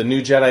stuff. The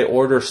new Jedi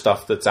Order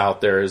stuff that's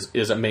out there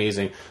is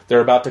amazing.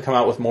 They're about to come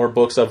out with more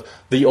books of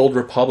the Old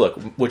Republic,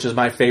 which is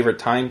my favorite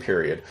time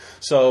period.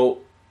 So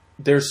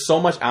there's so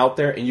much out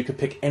there, and you can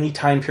pick any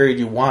time period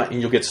you want, and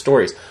you'll get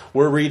stories.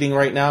 We're reading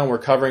right now, and we're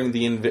covering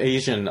the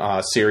Invasion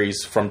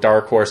series from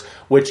Dark Horse,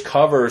 which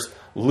covers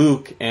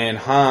Luke and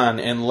Han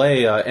and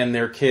Leia and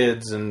their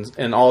kids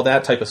and all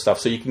that type of stuff.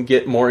 So you can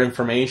get more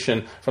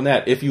information from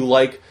that. If you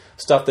like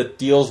stuff that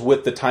deals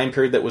with the time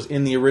period that was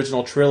in the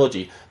original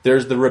trilogy,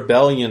 there's the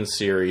Rebellion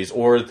series,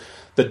 or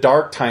The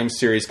Dark Time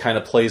series kind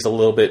of plays a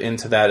little bit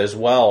into that as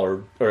well,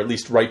 or at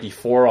least right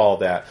before all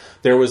that.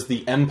 There was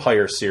the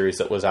Empire series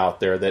that was out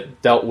there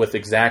that dealt with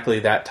exactly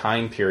that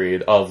time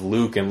period of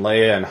Luke and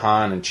Leia and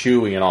Han and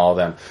Chewie and all of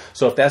them.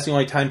 So if that's the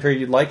only time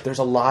period you'd like, there's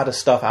a lot of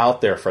stuff out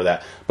there for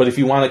that. But if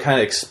you want to kind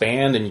of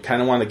expand and you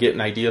kind of want to get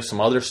an idea of some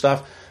other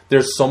stuff,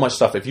 there's so much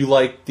stuff. If you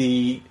like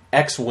the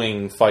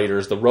X-Wing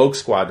fighters, the Rogue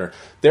Squadron,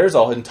 there's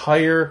an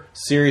entire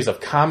series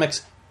of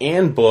comics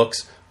and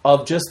books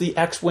of just the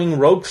X-Wing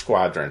Rogue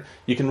Squadron.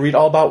 You can read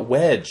all about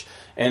Wedge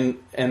and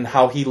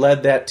how he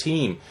led that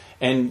team.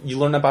 And you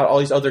learn about all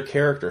these other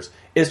characters.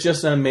 It's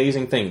just an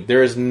amazing thing.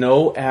 There is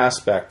no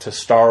aspect to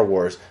Star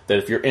Wars that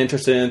if you're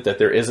interested in it, that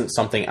there isn't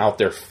something out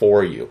there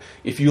for you.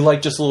 If you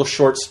like just little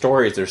short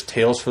stories, there's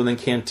Tales from the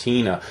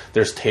Cantina,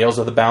 there's Tales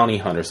of the Bounty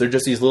Hunters. They're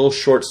just these little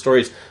short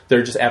stories.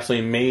 They're just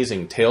absolutely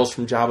amazing. Tales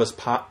from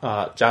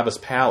Jabba's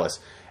Palace.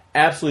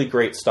 Absolutely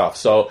great stuff.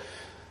 So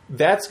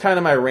that's kind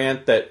of my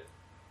rant, that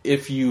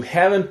if you're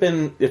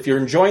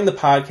enjoying the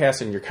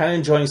podcast and you're kind of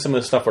enjoying some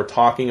of the stuff we're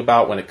talking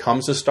about when it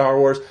comes to Star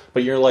Wars,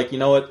 but you're like, you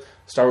know what,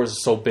 Star Wars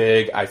is so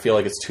big, I feel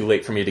like it's too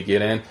late for me to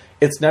get in.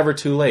 It's never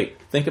too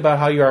late. Think about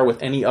how you are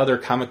with any other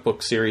comic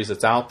book series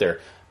that's out there.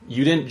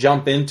 You didn't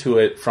jump into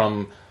it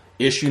from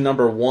issue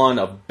number 1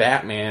 of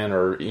Batman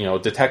or,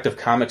 Detective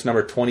Comics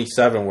number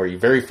 27 where you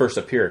very first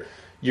appeared.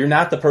 You're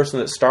not the person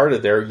that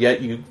started there,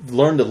 yet you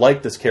learned to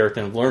like this character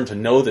and learned to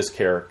know this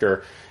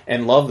character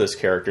and love this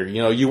character.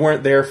 You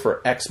weren't there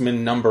for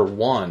X-Men number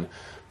 1,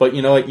 but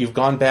you know what? You've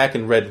gone back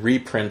and read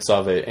reprints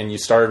of it, and you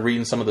started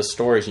reading some of the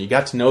stories, and you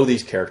got to know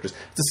these characters.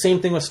 It's the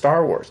same thing with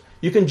Star Wars.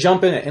 You can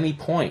jump in at any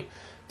point.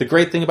 The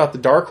great thing about the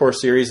Dark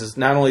Horse series is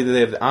not only do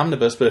they have the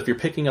omnibus, but if you're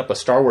picking up a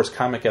Star Wars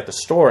comic at the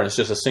store and it's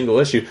just a single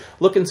issue,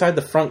 look inside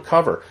the front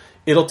cover.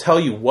 It'll tell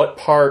you what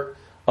part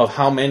of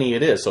how many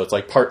it is. So it's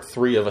like part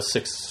 3 of a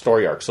 6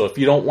 story arc. So if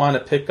you don't want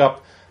to pick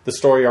up the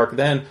story arc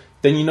then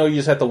you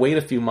just have to wait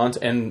a few months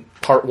and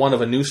part 1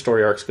 of a new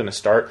story arc is going to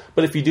start.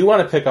 But if you do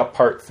want to pick up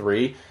part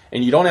 3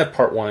 and you don't have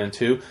part 1 and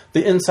 2,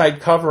 the inside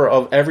cover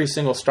of every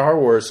single Star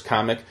Wars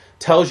comic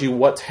tells you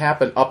what's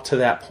happened up to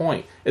that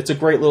point. It's a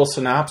great little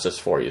synopsis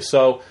for you.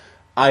 So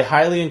I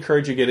highly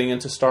encourage you getting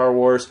into Star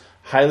Wars.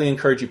 Highly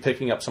encourage you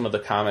picking up some of the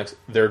comics.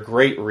 They're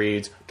great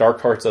reads.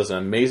 Dark Horse does an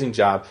amazing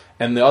job.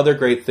 And the other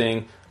great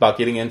thing about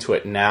getting into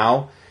it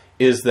now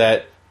is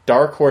that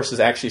Dark Horse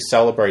is actually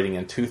celebrating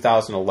in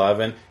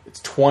 2011. It's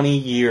 20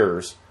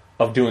 years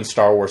of doing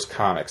Star Wars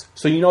comics.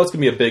 So it's going to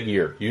be a big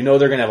year. They're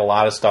going to have a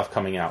lot of stuff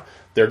coming out.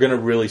 They're going to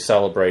really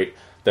celebrate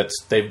that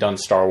they've done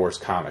Star Wars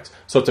comics.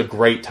 So it's a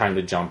great time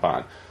to jump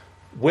on.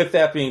 With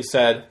that being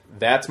said,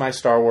 that's my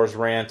Star Wars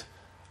rant.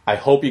 I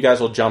hope you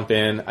guys will jump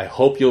in. I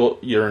hope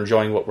you're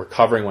enjoying what we're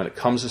covering when it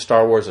comes to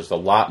Star Wars. There's a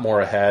lot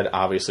more ahead.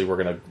 Obviously,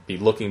 we're going to be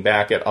looking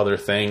back at other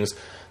things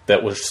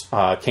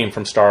that came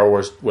from Star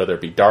Wars, whether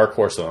it be Dark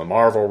Horse or the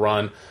Marvel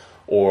run,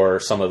 or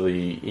some of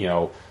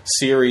the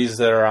series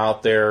that are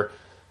out there.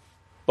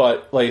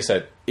 But like I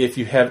said, if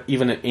you have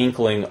even an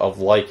inkling of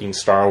liking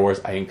Star Wars,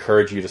 I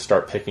encourage you to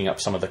start picking up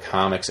some of the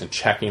comics and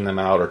checking them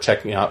out, or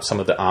checking out some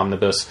of the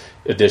omnibus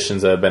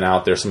editions that have been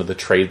out there, some of the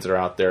trades that are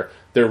out there.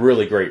 They're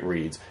really great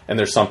reads, and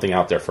there's something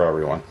out there for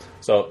everyone.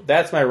 So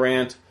that's my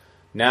rant.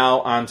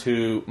 Now on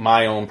to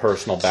my own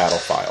personal battle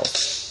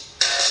files.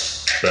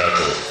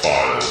 Battle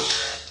Files.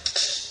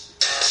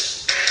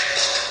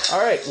 All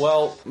right,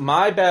 well,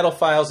 my battle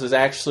files is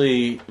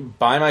actually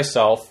by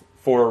myself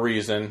for a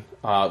reason.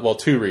 Well,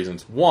 2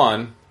 reasons.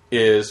 One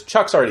is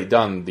Chuck's already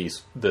done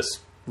this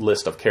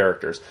list of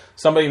characters.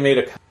 Somebody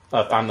made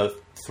on the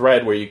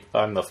thread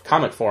on the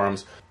comic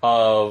forums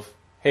of,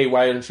 hey,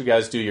 why don't you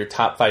guys do your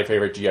top 5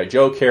 favorite G.I.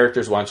 Joe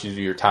characters? Why don't you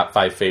do your top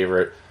 5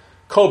 favorite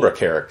Cobra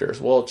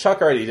characters? Well,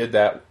 Chuck already did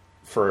that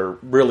for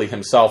really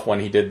himself when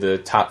he did the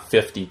top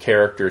 50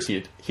 characters.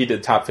 He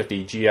did top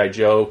 50 G.I.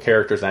 Joe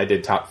characters, and I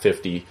did top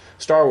 50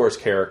 Star Wars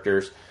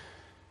characters.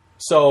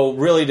 So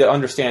really, to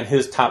understand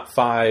his top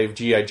 5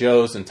 G.I.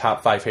 Joes and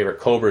top 5 favorite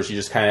Cobras, you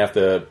just kind of have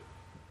to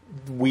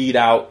weed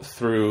out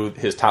through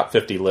his top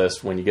 50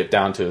 list. When you get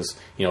down to his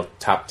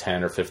top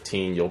 10 or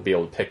 15, you'll be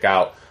able to pick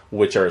out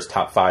which are his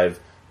top 5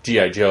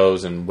 G.I.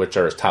 Joes and which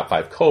are his top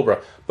 5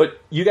 Cobra. But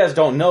you guys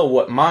don't know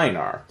what mine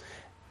are.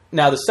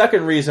 Now, the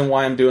second reason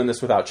why I'm doing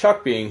this without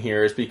Chuck being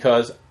here is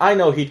because I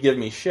know he'd give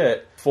me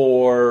shit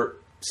for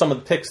some of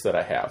the picks that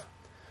I have.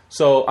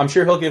 So I'm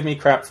sure he'll give me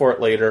crap for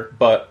it later,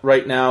 but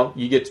right now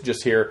you get to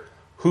just hear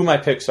who my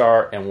picks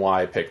are and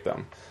why I picked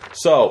them.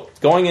 So,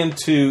 going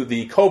into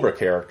the Cobra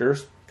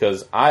characters,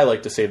 because I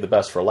like to save the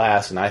best for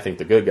last, and I think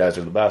the good guys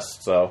are the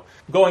best. So,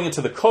 going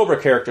into the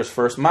Cobra characters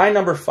first, my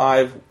number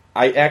 5,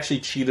 I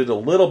actually cheated a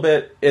little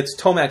bit. It's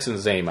Tomax and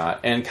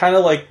Xamot. And kind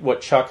of like what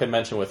Chuck had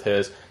mentioned with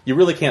his, you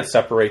really can't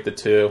separate the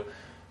two.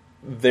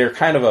 They're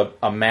kind of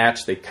a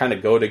match. They kind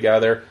of go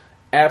together.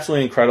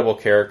 Absolutely incredible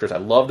characters. I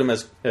loved them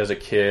as a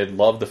kid.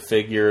 Loved the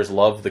figures.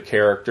 Loved the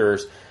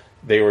characters.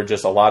 They were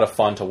just a lot of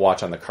fun to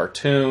watch on the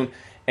cartoon.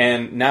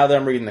 And now that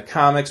I'm reading the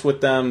comics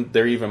with them,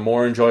 they're even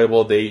more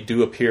enjoyable. They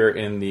do appear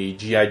in the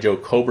G.I. Joe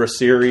Cobra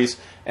series,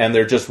 and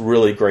they're just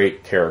really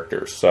great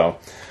characters. So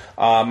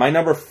My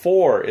number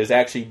 4 is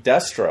actually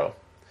Destro.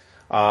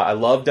 I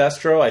love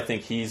Destro. I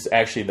think he's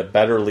actually the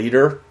better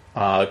leader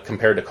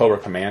compared to Cobra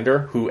Commander,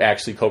 who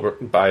actually,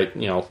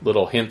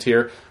 little hint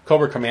here,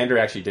 Cobra Commander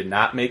actually did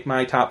not make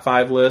my top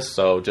 5 list,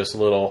 so just a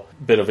little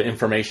bit of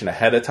information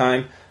ahead of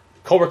time.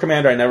 Cobra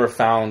Commander I never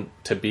found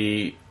to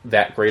be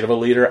that great of a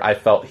leader. I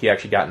felt he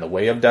actually got in the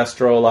way of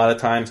Destro a lot of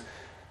times.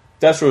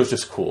 Destro was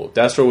just cool.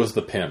 Destro was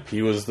the pimp.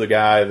 He was the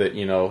guy that,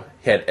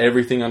 had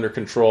everything under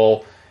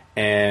control,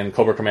 and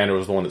Cobra Commander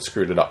was the one that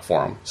screwed it up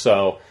for him.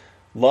 So,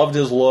 loved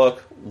his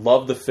look,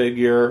 loved the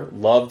figure,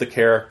 loved the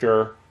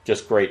character,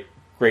 just great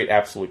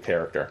absolute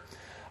character.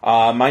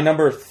 My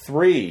number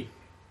 3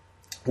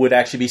 would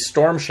actually be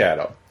Storm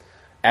Shadow.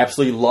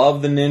 Absolutely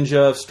love the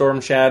ninja of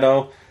Storm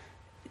Shadow.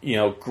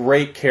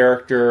 Great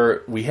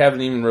character. We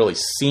haven't even really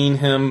seen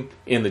him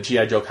in the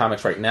G.I. Joe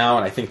comics right now,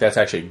 and I think that's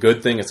actually a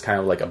good thing. It's kind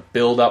of like a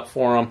build-up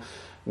for him.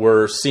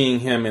 We're seeing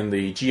him in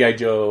the G.I.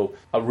 Joe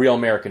A Real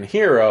American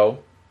Hero,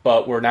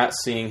 but we're not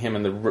seeing him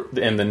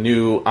in the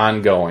new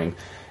ongoing.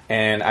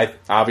 And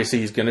obviously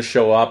he's going to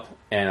show up,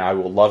 and I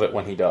will love it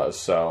when he does.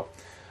 So,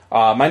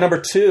 my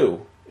number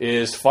 2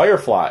 is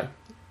Firefly.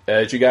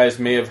 As you guys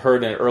may have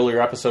heard in an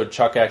earlier episode,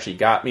 Chuck actually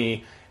got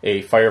me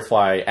a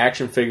Firefly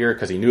action figure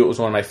because he knew it was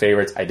one of my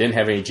favorites. I didn't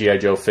have any G.I.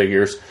 Joe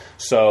figures,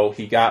 so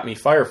he got me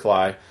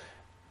Firefly.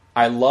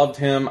 I loved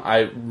him.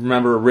 I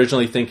remember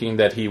originally thinking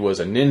that he was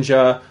a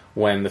ninja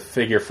when the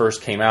figure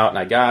first came out, and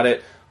I got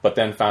it, but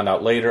then found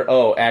out later,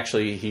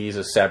 actually he's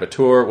a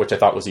saboteur, which I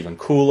thought was even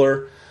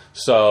cooler.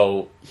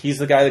 So he's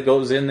the guy that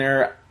goes in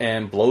there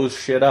and blows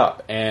shit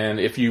up. And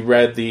if you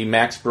read the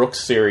Max Brooks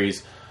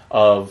series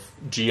of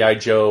G.I.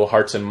 Joe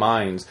Hearts and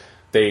Minds,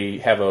 they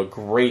have a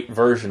great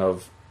version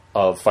of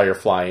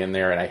Firefly in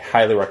there, and I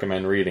highly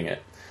recommend reading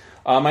it.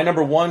 My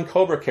number 1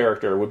 Cobra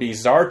character would be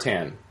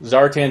Zartan.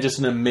 Zartan, just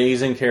an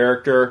amazing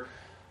character.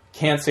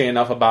 Can't say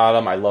enough about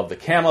him. I love the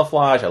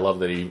camouflage. I love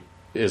that he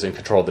is in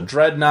control of the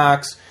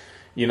Dreadnoks.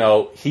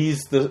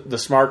 He's the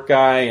smart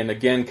guy, and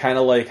again, kind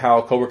of like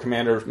how Cobra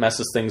Commander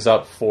messes things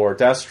up for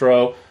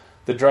Destro,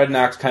 the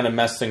Dreadnoks kind of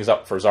mess things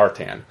up for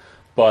Zartan.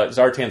 But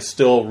Zartan's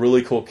still a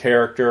really cool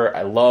character.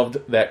 I loved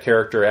that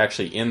character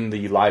actually in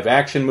the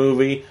live-action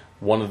movie.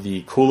 One of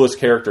the coolest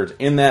characters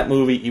in that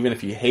movie. Even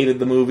if you hated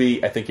the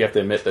movie, I think you have to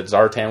admit that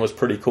Zartan was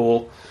pretty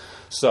cool.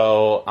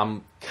 So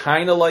I'm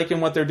kind of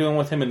liking what they're doing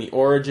with him in the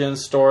origin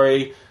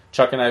story.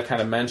 Chuck and I have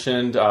kind of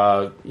mentioned,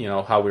 how we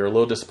were a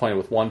little disappointed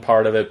with one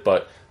part of it,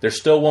 but there's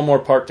still one more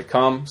part to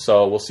come,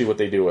 so we'll see what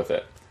they do with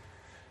it.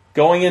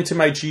 Going into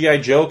my G.I.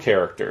 Joe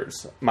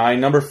characters, my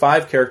number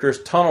 5 character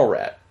is Tunnel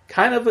Rat.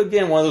 Kind of,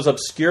 again, one of those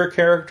obscure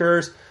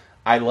characters.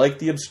 I like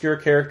the obscure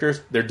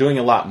characters. They're doing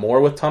a lot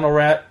more with Tunnel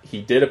Rat.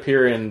 He did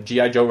appear in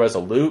G.I. Joe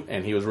Resolute,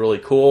 and he was really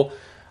cool.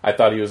 I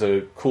thought he was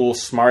a cool,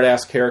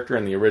 smart-ass character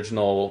in the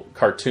original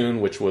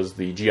cartoon, which was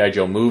the G.I.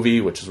 Joe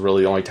movie, which is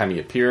really the only time he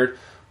appeared,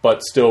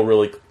 but still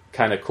really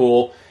kind of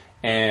cool.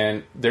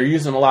 And they're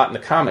using him a lot in the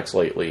comics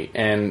lately,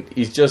 and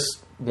he's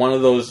just one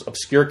of those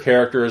obscure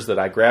characters that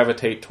I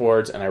gravitate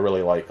towards, and I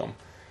really like him.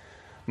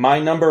 My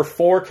number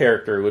 4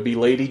 character would be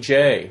Lady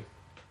J.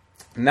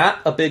 Not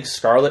a big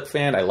Scarlet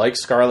fan. I like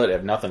Scarlet. I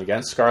have nothing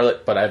against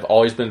Scarlet, but I've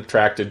always been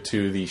attracted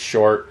to the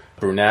short-haired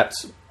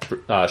brunettes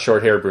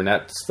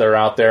that are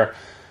out there.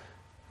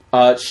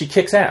 She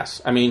kicks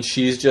ass. I mean,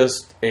 she's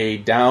just a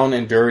down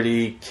and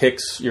dirty,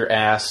 kicks your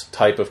ass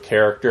type of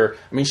character.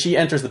 I mean, she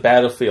enters the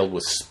battlefield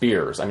with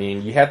spears. I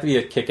mean, you have to be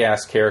a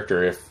kick-ass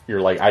character if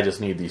you're like, I just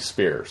need these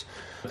spears.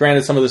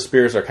 Granted, some of the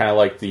spears are kind of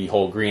like the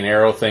whole Green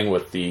Arrow thing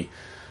with the,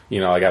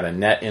 I got a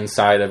net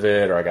inside of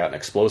it, or I got an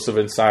explosive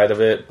inside of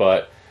it,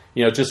 but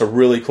just a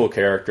really cool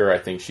character. I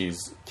think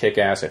she's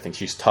kick-ass. I think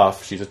she's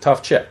tough. She's a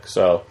tough chick.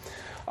 So,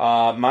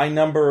 my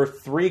number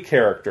 3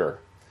 character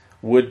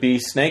would be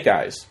Snake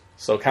Eyes.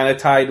 So, kind of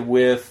tied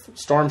with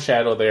Storm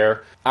Shadow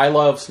there. I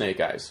love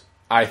Snake Eyes.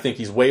 I think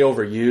he's way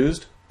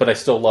overused, but I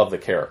still love the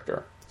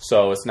character.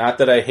 So, it's not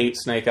that I hate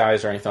Snake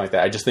Eyes or anything like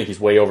that. I just think he's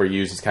way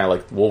overused. He's kind of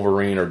like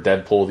Wolverine or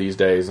Deadpool these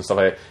days and stuff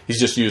like that.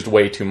 He's just used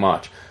way too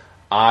much.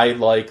 I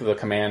like the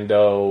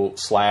commando /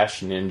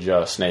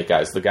 ninja Snake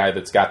Eyes. The guy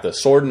that's got the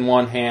sword in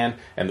one hand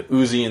and the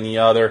Uzi in the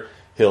other.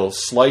 He'll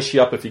slice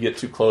you up if you get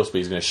too close, but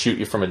he's going to shoot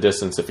you from a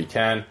distance if he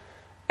can.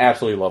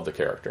 Absolutely love the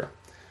character.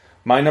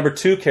 My number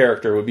 2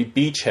 character would be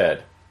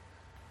Beachhead.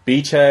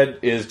 Beachhead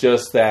is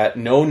just that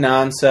no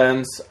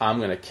nonsense. I'm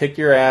going to kick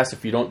your ass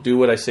if you don't do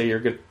what I say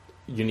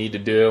you need to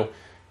do.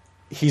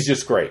 He's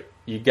just great.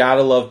 You got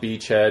to love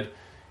Beachhead.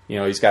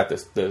 He's got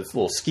this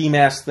little ski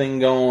mask thing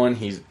going.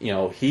 He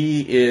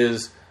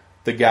is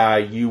the guy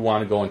you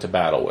want to go into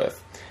battle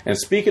with. And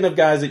speaking of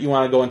guys that you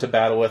want to go into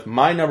battle with,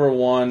 my number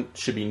 1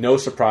 should be no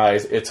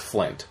surprise. It's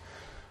Flint.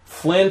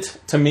 Flint,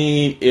 to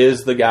me,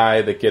 is the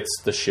guy that gets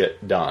the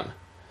shit done.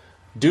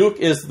 Duke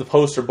is the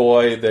poster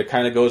boy that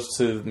kind of goes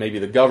to maybe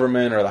the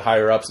government or the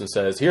higher-ups and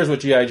says, here's what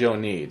G.I. Joe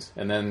needs.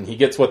 And then he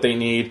gets what they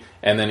need,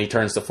 and then he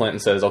turns to Flint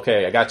and says,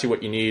 okay, I got you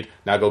what you need,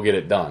 now go get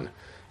it done.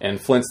 And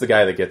Flint's the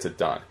guy that gets it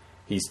done.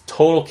 He's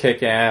total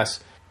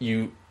kick-ass.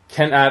 You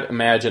cannot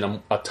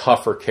imagine a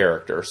tougher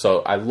character.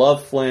 So I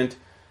love Flint.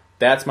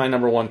 That's my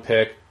number one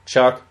pick.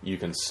 Chuck, you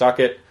can suck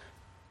it,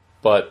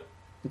 but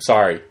I'm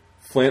sorry.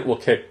 Flint will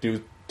kick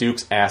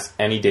Duke's ass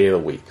any day of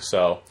the week.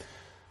 So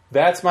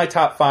that's my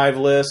top 5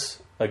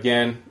 list.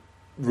 Again,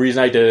 the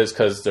reason I did it is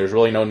because there's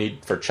really no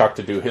need for Chuck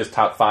to do his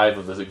top 5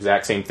 of the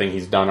exact same thing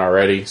he's done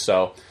already.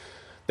 So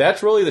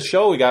that's really the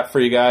show we got for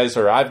you guys,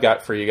 or I've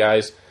got for you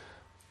guys.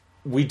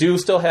 We do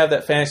still have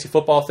that fantasy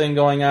football thing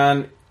going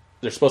on.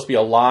 There's supposed to be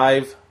a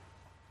live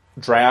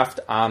draft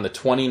on the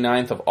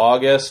 29th of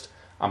August.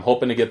 I'm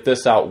hoping to get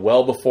this out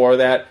well before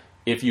that.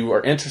 If you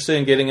are interested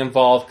in getting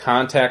involved,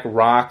 contact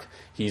Rock.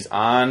 He's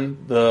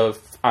on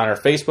our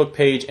Facebook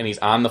page, and he's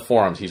on the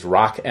forums. He's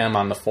Rock M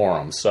on the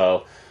forums.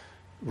 So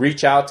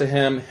reach out to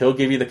him. He'll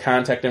give you the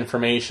contact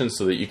information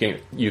so that you can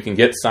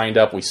get signed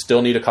up. We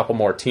still need a couple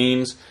more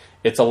teams.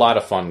 It's a lot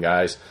of fun,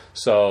 guys.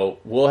 So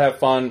we'll have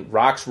fun.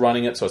 Rock's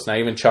running it, so it's not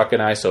even Chuck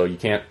and I, so you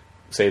can't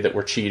say that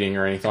we're cheating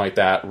or anything like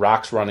that.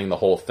 Rock's running the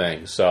whole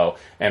thing. So,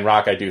 and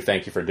Rock, I do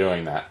thank you for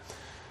doing that.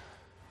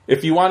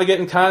 If you want to get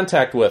in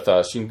contact with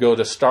us, you can go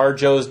to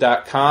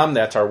starjoes.com.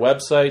 That's our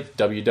website,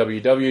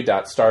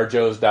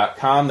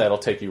 www.starjoes.com. That'll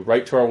take you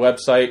right to our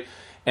website,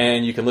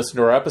 and you can listen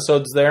to our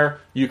episodes there.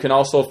 You can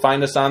also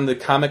find us on the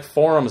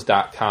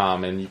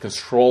comicforums.com, and you can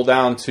scroll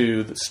down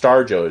to the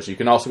Starjoes. You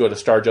can also go to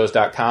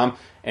starjoes.com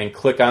and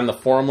click on the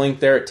forum link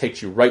there. It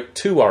takes you right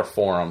to our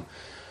forum.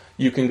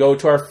 You can go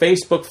to our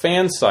Facebook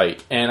fan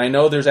site, and I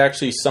know there's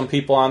actually some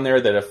people on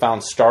there that have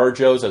found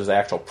Starjoes as the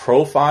actual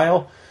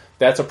profile.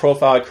 That's a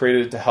profile I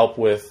created to help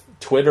with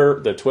Twitter,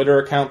 the Twitter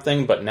account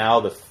thing, but now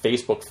the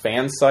Facebook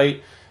fan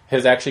site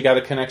has actually got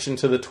a connection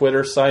to the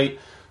Twitter site.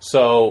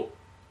 So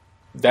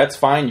that's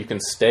fine. You can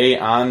stay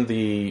on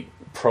the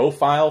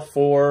profile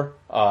for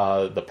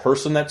the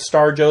person that's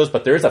Starjoes,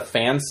 but there's a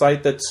fan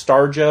site that's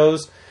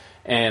Starjoes,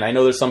 and I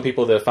know there's some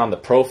people that have found the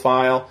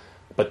profile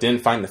but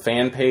didn't find the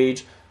fan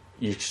page.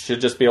 You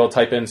should just be able to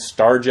type in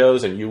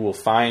Starjoes, and you will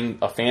find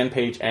a fan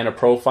page and a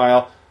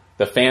profile.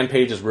 The fan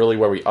page is really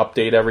where we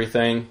update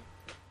everything.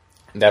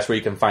 And that's where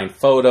you can find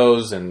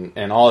photos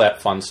and all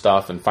that fun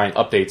stuff and find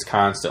updates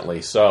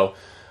constantly. So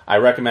I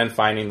recommend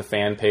finding the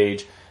fan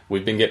page.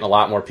 We've been getting a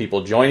lot more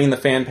people joining the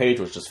fan page,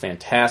 which is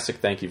fantastic.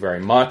 Thank you very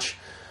much.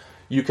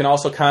 You can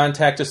also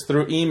contact us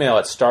through email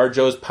at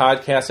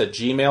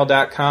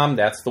starjoespodcast@gmail.com.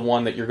 That's the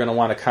one that you're going to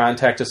want to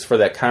contact us for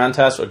that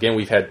contest. Again,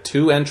 we've had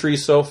 2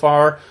 entries so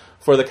far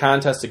for the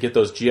contest to get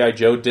those G.I.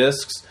 Joe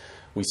discs.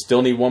 We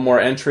still need 1 more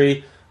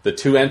entry. The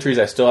 2 entries,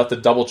 I still have to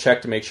double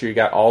check to make sure you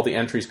got all the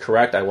entries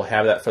correct. I will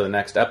have that for the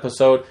next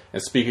episode.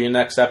 And speaking of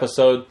next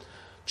episode,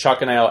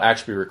 Chuck and I will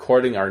actually be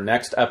recording our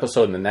next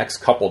episode in the next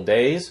couple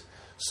days.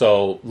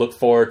 So look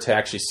forward to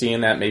actually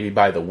seeing that maybe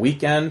by the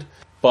weekend.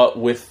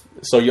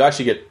 So you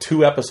actually get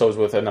 2 episodes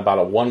within about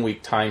a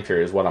 1-week time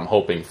period is what I'm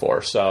hoping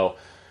for. So,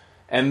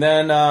 and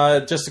then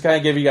just to kind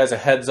of give you guys a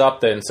heads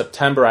up that in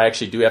September I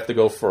actually do have to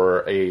go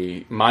for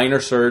a minor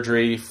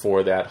surgery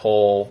for that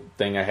whole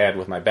thing I had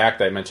with my back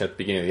that I mentioned at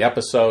the beginning of the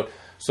episode.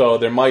 So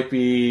there might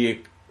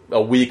be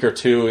a week or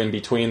 2 in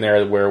between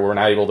there where we're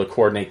not able to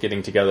coordinate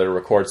getting together to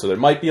record. So there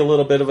might be a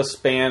little bit of a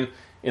span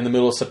in the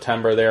middle of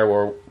September there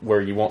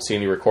where you won't see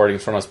any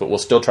recordings from us, but we'll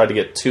still try to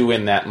get 2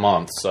 in that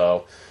month.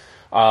 So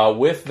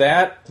with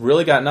that,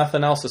 really got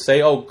nothing else to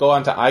say. Oh, go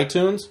on to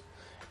iTunes.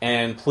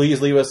 And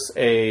please leave us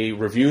a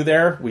review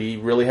there. We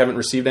really haven't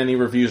received any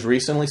reviews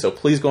recently, so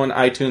please go on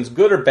iTunes,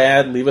 good or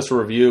bad, leave us a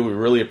review. We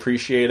really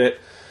appreciate it,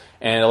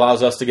 and it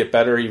allows us to get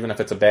better even if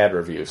it's a bad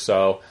review.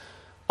 So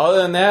other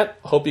than that,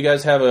 hope you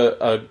guys have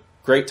a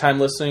great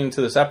time listening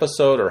to this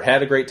episode, or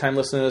had a great time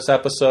listening to this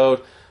episode.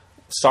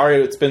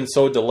 Sorry it's been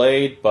so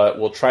delayed, but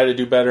we'll try to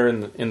do better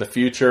in the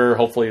future.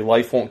 Hopefully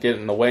life won't get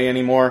in the way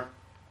anymore.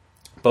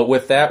 But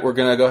with that, we're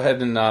going to go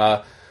ahead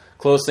and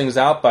close things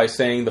out by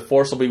saying the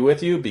Force will be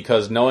with you,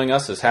 because knowing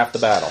us is half the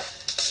battle.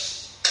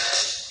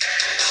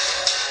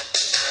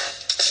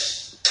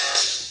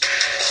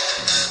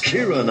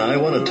 Shira and I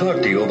want to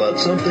talk to you about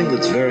something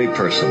that's very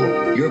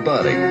personal. Your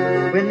body.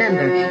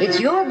 Remember, it's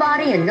your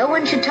body and no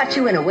one should touch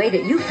you in a way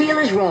that you feel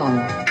is wrong.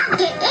 I'll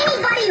get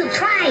anybody who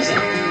tries it.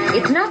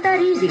 It's not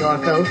that easy,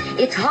 Orko.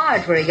 It's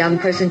hard for a young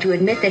person to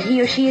admit that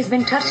he or she has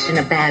been touched in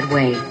a bad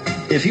way.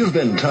 If you've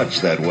been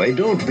touched that way,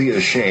 don't be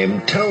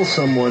ashamed. Tell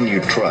someone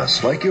you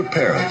trust, like your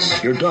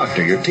parents, your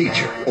doctor, your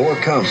teacher, or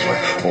counselor,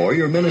 or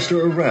your minister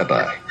or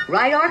rabbi.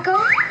 Right, Orko?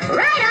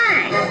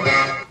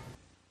 Right on.